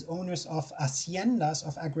hacendados, that is, owners of haciendas,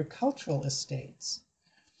 of agricultural estates.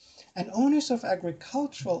 And owners of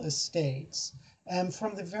agricultural estates,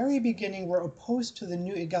 from the very beginning, were opposed to the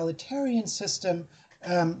new egalitarian system,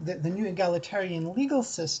 the new egalitarian legal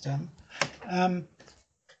system, and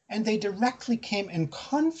they directly came in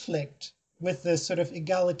conflict with the sort of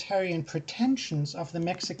egalitarian pretensions of the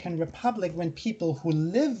Mexican Republic when people who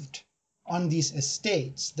lived on these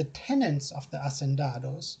estates, the tenants of the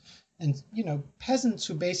hacendados, and peasants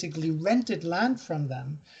who basically rented land from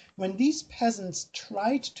them, when these peasants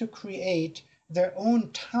tried to create their own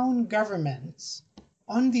town governments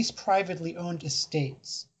on these privately owned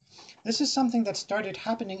estates. This is something that started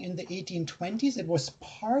happening in the 1820s. It was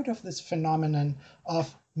part of this phenomenon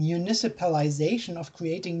of municipalization, of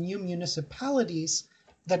creating new municipalities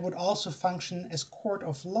that would also function as courts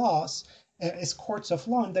of law,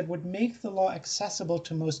 and that would make the law accessible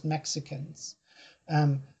to most Mexicans.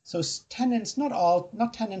 So tenants,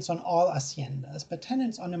 not tenants on all haciendas, but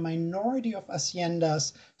tenants on a minority of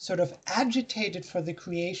haciendas sort of agitated for the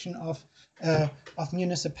creation of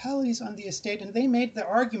municipalities on the estate. And they made the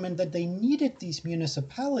argument that they needed these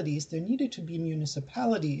municipalities. There needed to be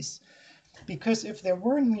municipalities because if there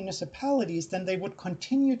weren't municipalities, then they would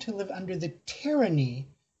continue to live under the tyranny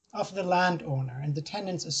of the landowner. And the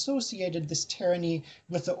tenants associated this tyranny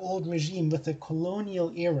with the old regime, with the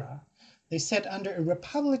colonial era. They said under a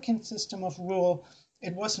republican system of rule,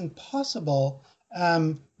 it wasn't possible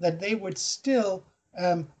that they would still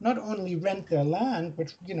not only rent their land,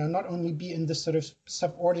 but not only be in this sort of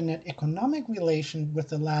subordinate economic relation with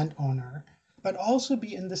the landowner, but also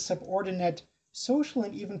be in the subordinate social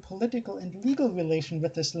and even political and legal relation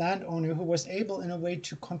with this landowner who was able in a way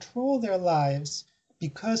to control their lives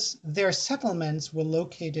because their settlements were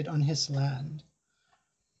located on his land.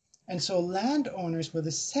 And so landowners were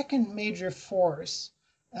the second major force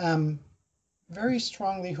who very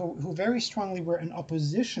strongly were in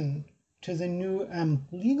opposition to the new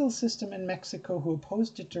legal system in Mexico, who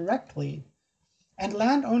opposed it directly. And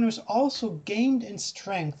landowners also gained in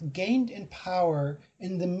strength, gained in power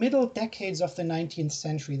in the middle decades of the 19th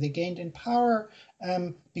century. They gained in power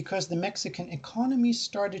because the Mexican economy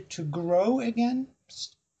started to grow again,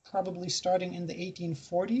 probably starting in the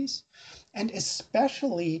 1840s, and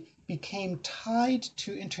especially became tied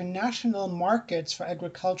to international markets for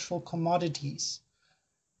agricultural commodities.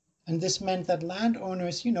 And this meant that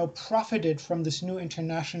landowners, profited from this new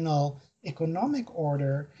international economic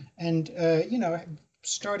order and,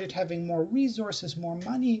 started having more resources, more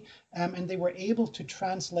money, and they were able to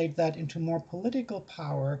translate that into more political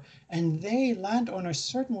power. And landowners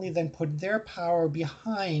certainly then put their power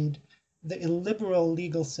behind the illiberal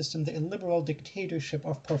legal system, the illiberal dictatorship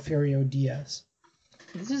of Porfirio Diaz.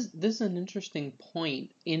 This is an interesting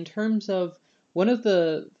point in terms of one of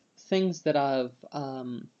the things that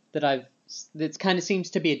that kind of seems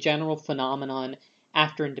to be a general phenomenon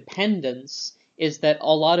after independence is that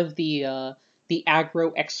a lot of the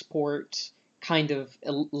agro-export kind of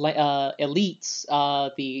elites,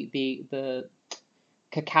 the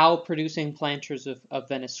cacao producing planters of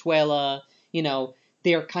Venezuela,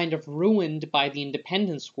 they're kind of ruined by the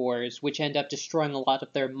independence wars, which end up destroying a lot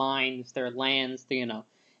of their mines, their lands,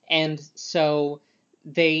 and so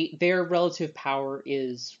their relative power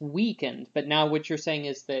is weakened. But now what you're saying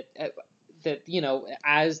is that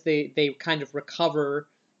as they kind of recover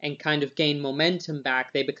and kind of gain momentum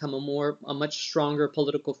back, they become a much stronger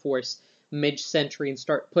political force mid-century and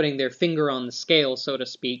start putting their finger on the scale, so to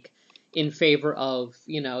speak, in favor of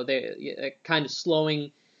they kind of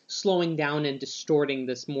slowing down and distorting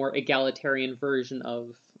this more egalitarian version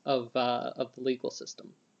of the legal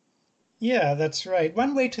system. Yeah, that's right.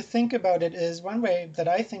 One way that I think about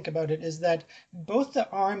it is that both the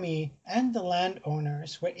army and the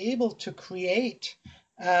landowners were able to create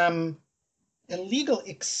a legal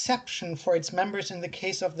exception for its members in the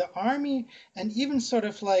case of the army, and even sort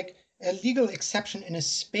of like a legal exception in a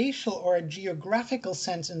spatial or a geographical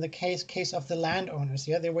sense in the case of the landowners.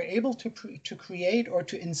 Yeah, they were able to create or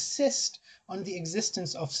to insist on the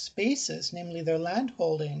existence of spaces, namely their land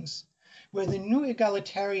holdings, where the new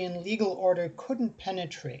egalitarian legal order couldn't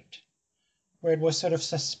penetrate, where it was sort of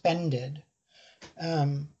suspended.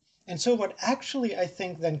 And so what actually, I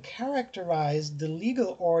think, then characterized the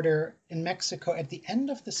legal order in Mexico at the end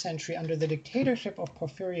of the century under the dictatorship of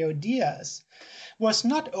Porfirio Diaz was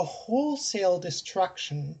not a wholesale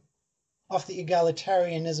destruction of the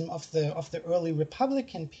egalitarianism of the early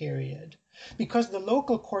Republican period, because the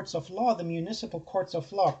local courts of law, the municipal courts of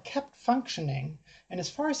law, kept functioning, and as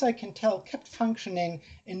far as I can tell, kept functioning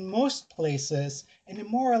in most places in a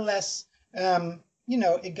more or less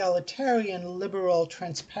egalitarian, liberal,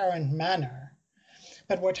 transparent manner.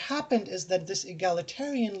 But what happened is that this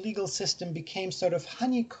egalitarian legal system became sort of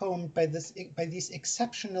honeycombed by these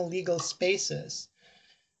exceptional legal spaces,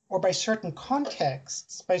 or by certain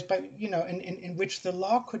contexts, in which the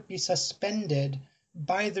law could be suspended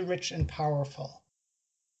by the rich and powerful.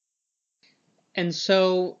 And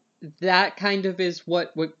so that kind of is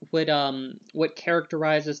what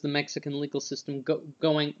characterizes the Mexican legal system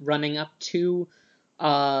running up to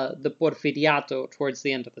the Porfiriato towards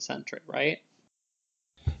the end of the century, right?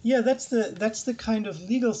 Yeah, that's the kind of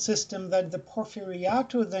legal system that the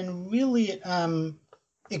Porfiriato then really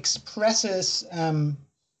expresses,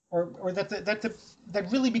 or that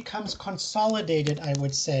really becomes consolidated, I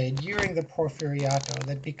would say, during the Porfiriato.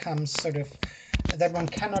 That becomes sort of that one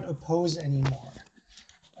cannot oppose anymore.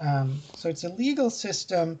 So it's a legal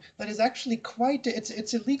system that is actually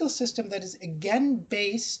it's a legal system that is again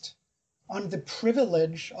based on the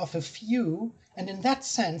privilege of a few. And in that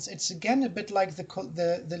sense, it's again a bit like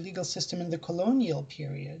the legal system in the colonial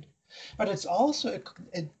period. But it's also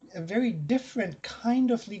a very different kind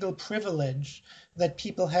of legal privilege that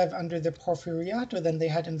people have under the Porfiriato than they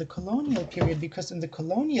had in the colonial period, because in the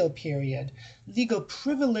colonial period, legal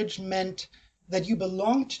privilege meant that you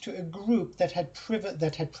belonged to a group that had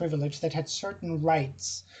privilege, that had certain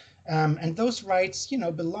rights. And those rights,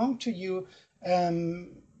 belonged to you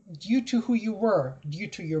due to who you were, due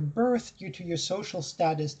to your birth, due to your social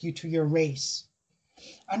status, due to your race.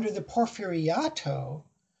 Under the Porfiriato,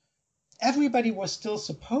 everybody was still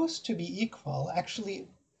supposed to be equal. Actually,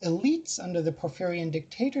 elites under the Porfirian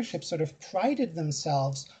dictatorship sort of prided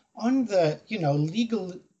themselves on the,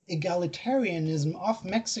 legal egalitarianism of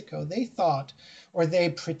Mexico. They thought, or they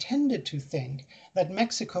pretended to think, that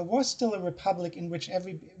Mexico was still a republic in which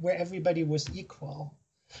where everybody was equal.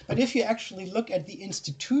 But if you actually look at the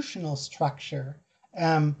institutional structure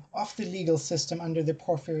of the legal system under the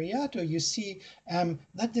Porfiriato, you see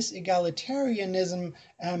that this egalitarianism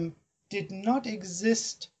did not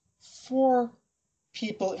exist for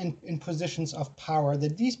people in positions of power,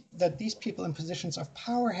 that these people in positions of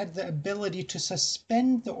power had the ability to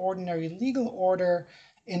suspend the ordinary legal order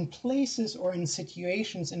in places or in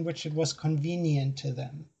situations in which it was convenient to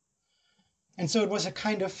them. And so it was a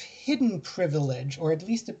kind of hidden privilege, or at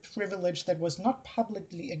least a privilege that was not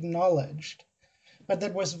publicly acknowledged, but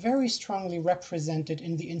that was very strongly represented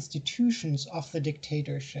in the institutions of the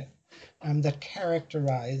dictatorship that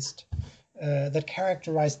characterized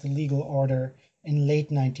the legal order in late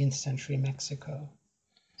 19th century Mexico.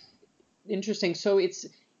 Interesting. So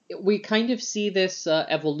we kind of see this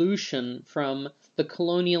evolution from the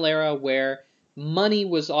colonial era, where money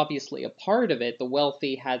was obviously a part of it. The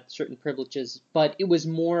wealthy had certain privileges, but it was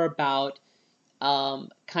more about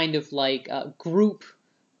kind of like groups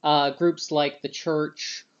like the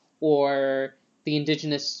church or the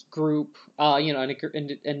indigenous group,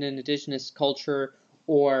 an indigenous culture,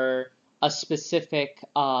 or a specific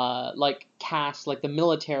like caste, like the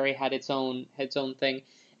military had its own thing.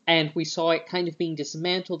 And we saw it kind of being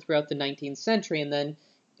dismantled throughout the 19th century, and then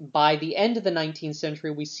by the end of the 19th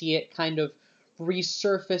century, we see it kind of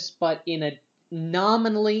resurface, but in a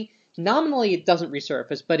nominally it doesn't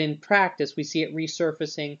resurface, but in practice we see it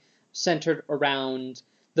resurfacing centered around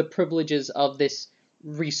the privileges of this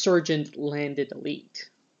resurgent landed elite.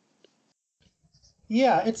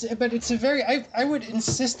 Yeah, I would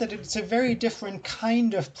insist that it's a very different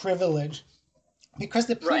kind of privilege. Because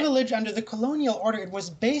the privilege under the colonial order, it was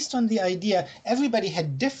based on the idea everybody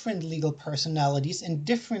had different legal personalities and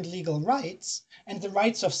different legal rights, and the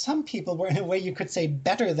rights of some people were, in a way you could say,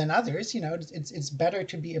 better than others. It's better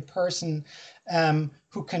to be a person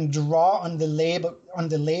who can draw on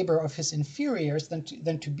the labor of his inferiors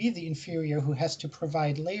than to be the inferior who has to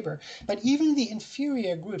provide labor. But even the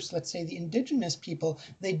inferior groups, let's say the indigenous people,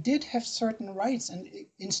 they did have certain rights, and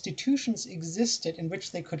institutions existed in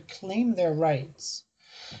which they could claim their rights.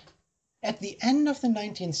 At the end of the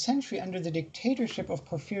 19th century, under the dictatorship of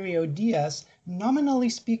Porfirio Diaz, nominally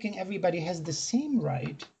speaking, everybody has the same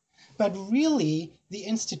right, but really the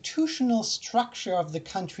institutional structure of the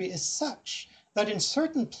country is such that in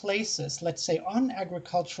certain places, let's say on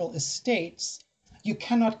agricultural estates, you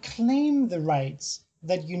cannot claim the rights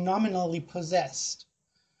that you nominally possessed.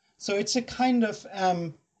 So it's a kind of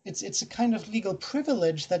it's a kind of legal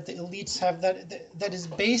privilege that the elites have that is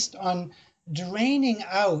based on draining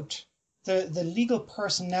out the legal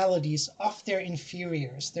personalities of their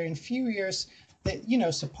inferiors. Their inferiors,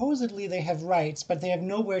 supposedly they have rights, but they have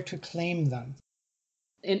nowhere to claim them.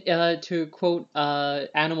 To quote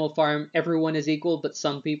Animal Farm, everyone is equal, but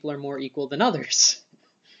some people are more equal than others.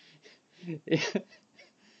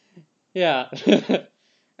 Yeah.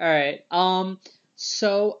 All right.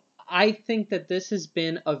 So I think that this has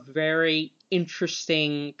been a very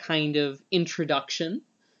interesting kind of introduction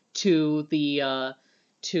to the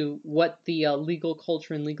to what the legal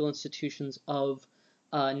culture and legal institutions of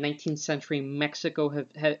 19th century Mexico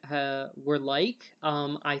were like.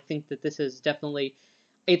 I think that this is definitely,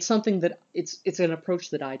 it's something that it's an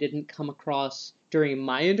approach that I didn't come across during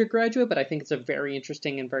my undergraduate, but I think it's a very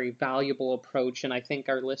interesting and very valuable approach, and I think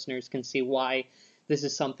our listeners can see why this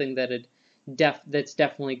is something that that's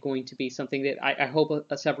definitely going to be something that I hope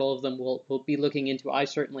several of them will be looking into. I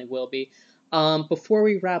certainly will be. Before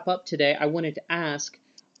we wrap up today, I wanted to ask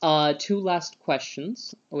two last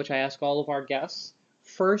questions, which I ask all of our guests.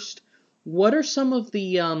 First, what are some of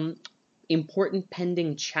the important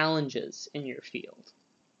pending challenges in your field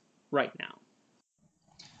right now?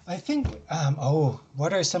 I think,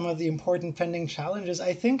 what are some of the important pending challenges?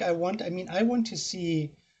 I want to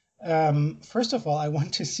see first of all, I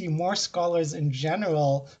want to see more scholars in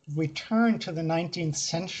general return to the 19th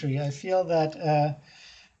century. I feel that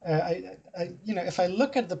if I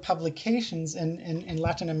look at the publications in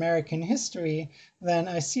Latin American history, then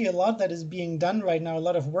I see a lot that is being done right now, a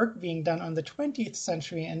lot of work being done on the 20th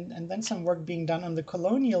century, and then some work being done on the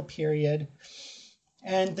colonial period.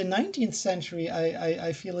 And the 19th century,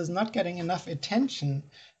 I feel, is not getting enough attention.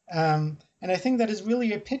 And I think that is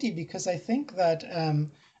really a pity, because I think that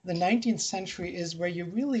the 19th century is where you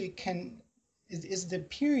really is the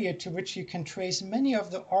period to which you can trace many of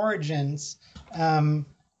the origins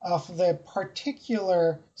of the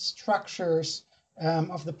particular structures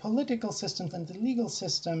of the political systems and the legal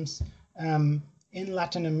systems in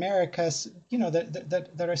Latin America,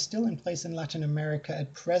 that are still in place in Latin America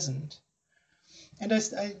at present. And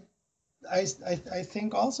I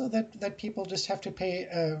think also that people just have to pay,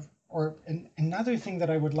 another thing that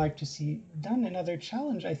I would like to see done, another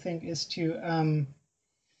challenge, I think, is to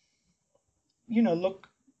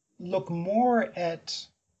look more at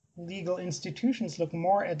legal institutions, look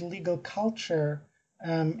more at legal culture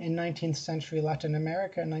in 19th century Latin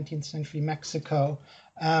America, 19th century Mexico,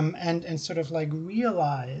 and sort of like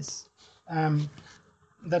realize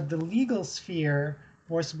that the legal sphere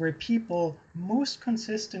was where people most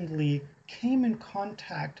consistently came in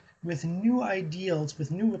contact with new ideals,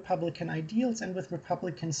 with new Republican ideals, and with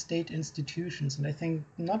Republican state institutions. And I think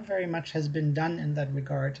not very much has been done in that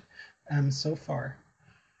regard so far.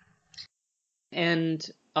 And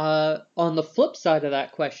on the flip side of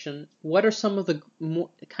that question, what are some of the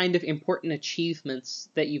kind of important achievements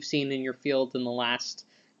that you've seen in your field in the last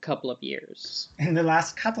couple of years? In the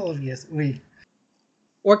last couple of years,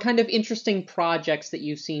 Or kind of interesting projects that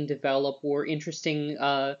you've seen develop, or interesting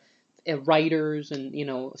writers and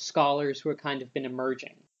scholars who have kind of been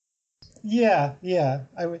emerging. Yeah.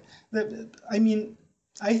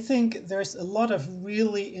 I think there's a lot of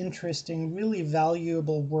really interesting, really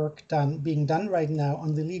valuable work being done right now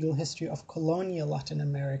on the legal history of colonial Latin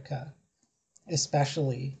America,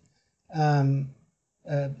 especially.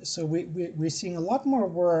 So we're seeing a lot more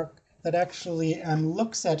work that actually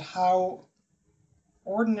looks at how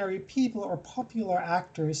ordinary people or popular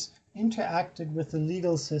actors interacted with the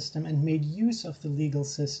legal system and made use of the legal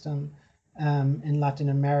system in Latin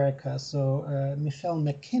America. So Michelle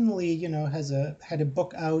McKinley, had a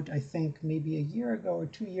book out, I think maybe a year ago or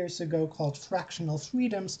 2 years ago, called Fractional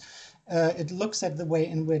Freedoms. It looks at the way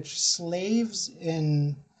in which slaves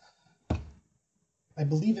I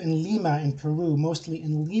believe in Lima, in Peru, mostly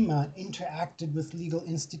in Lima, interacted with legal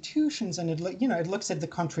institutions, and it looks at the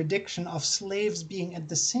contradiction of slaves being at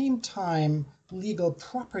the same time legal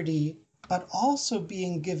property, but also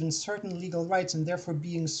being given certain legal rights, and therefore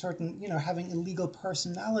being having a legal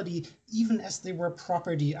personality, even as they were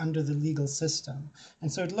property under the legal system. And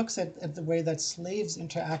so it looks at the way that slaves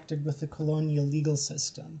interacted with the colonial legal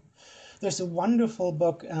system. There's a wonderful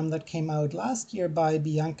book that came out last year by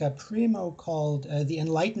Bianca Primo called The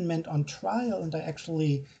Enlightenment on Trial, and I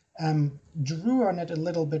actually drew on it a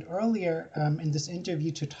little bit earlier in this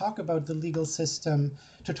interview to talk about the legal system,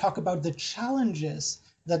 to talk about the challenges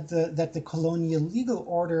that the colonial legal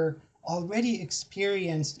order already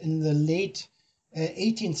experienced in the late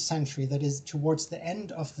 18th century, that is towards the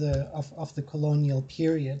end of the colonial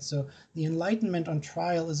period. So The Enlightenment on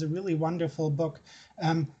Trial is a really wonderful book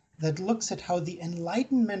that looks at how the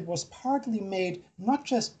Enlightenment was partly made not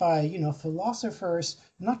just by philosophers,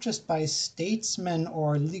 not just by statesmen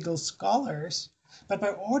or legal scholars, but by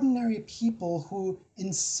ordinary people who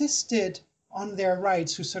insisted on their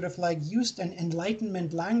rights, who sort of like used an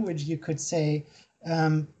Enlightenment language, you could say,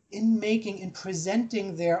 in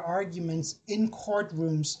presenting their arguments in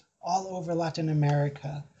courtrooms all over Latin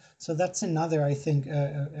America. So that's another, I think,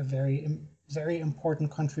 a very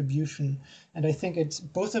important contribution. And I think it's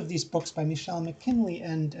both of these books by Michelle McKinley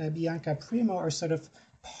and Bianca Primo are sort of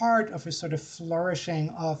part of a sort of flourishing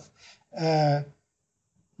of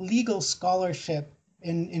legal scholarship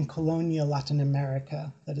in colonial Latin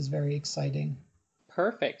America that is very exciting.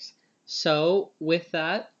 Perfect. So with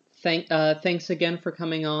that, thanks again for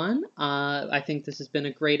coming on. I think this has been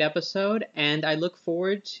a great episode, and I look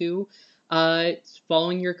forward to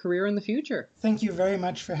following your career in the future. Thank you very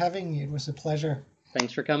much for having me. It was a pleasure.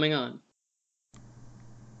 Thanks for coming on.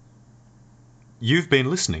 You've been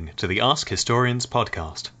listening to the Ask Historians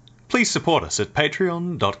podcast. Please support us at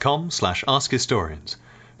patreon.com/askhistorians.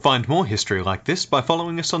 Find more history like this by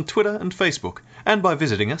following us on Twitter and Facebook, and by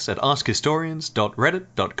visiting us at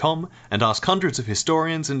askhistorians.reddit.com and ask hundreds of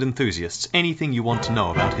historians and enthusiasts anything you want to know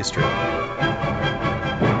about history.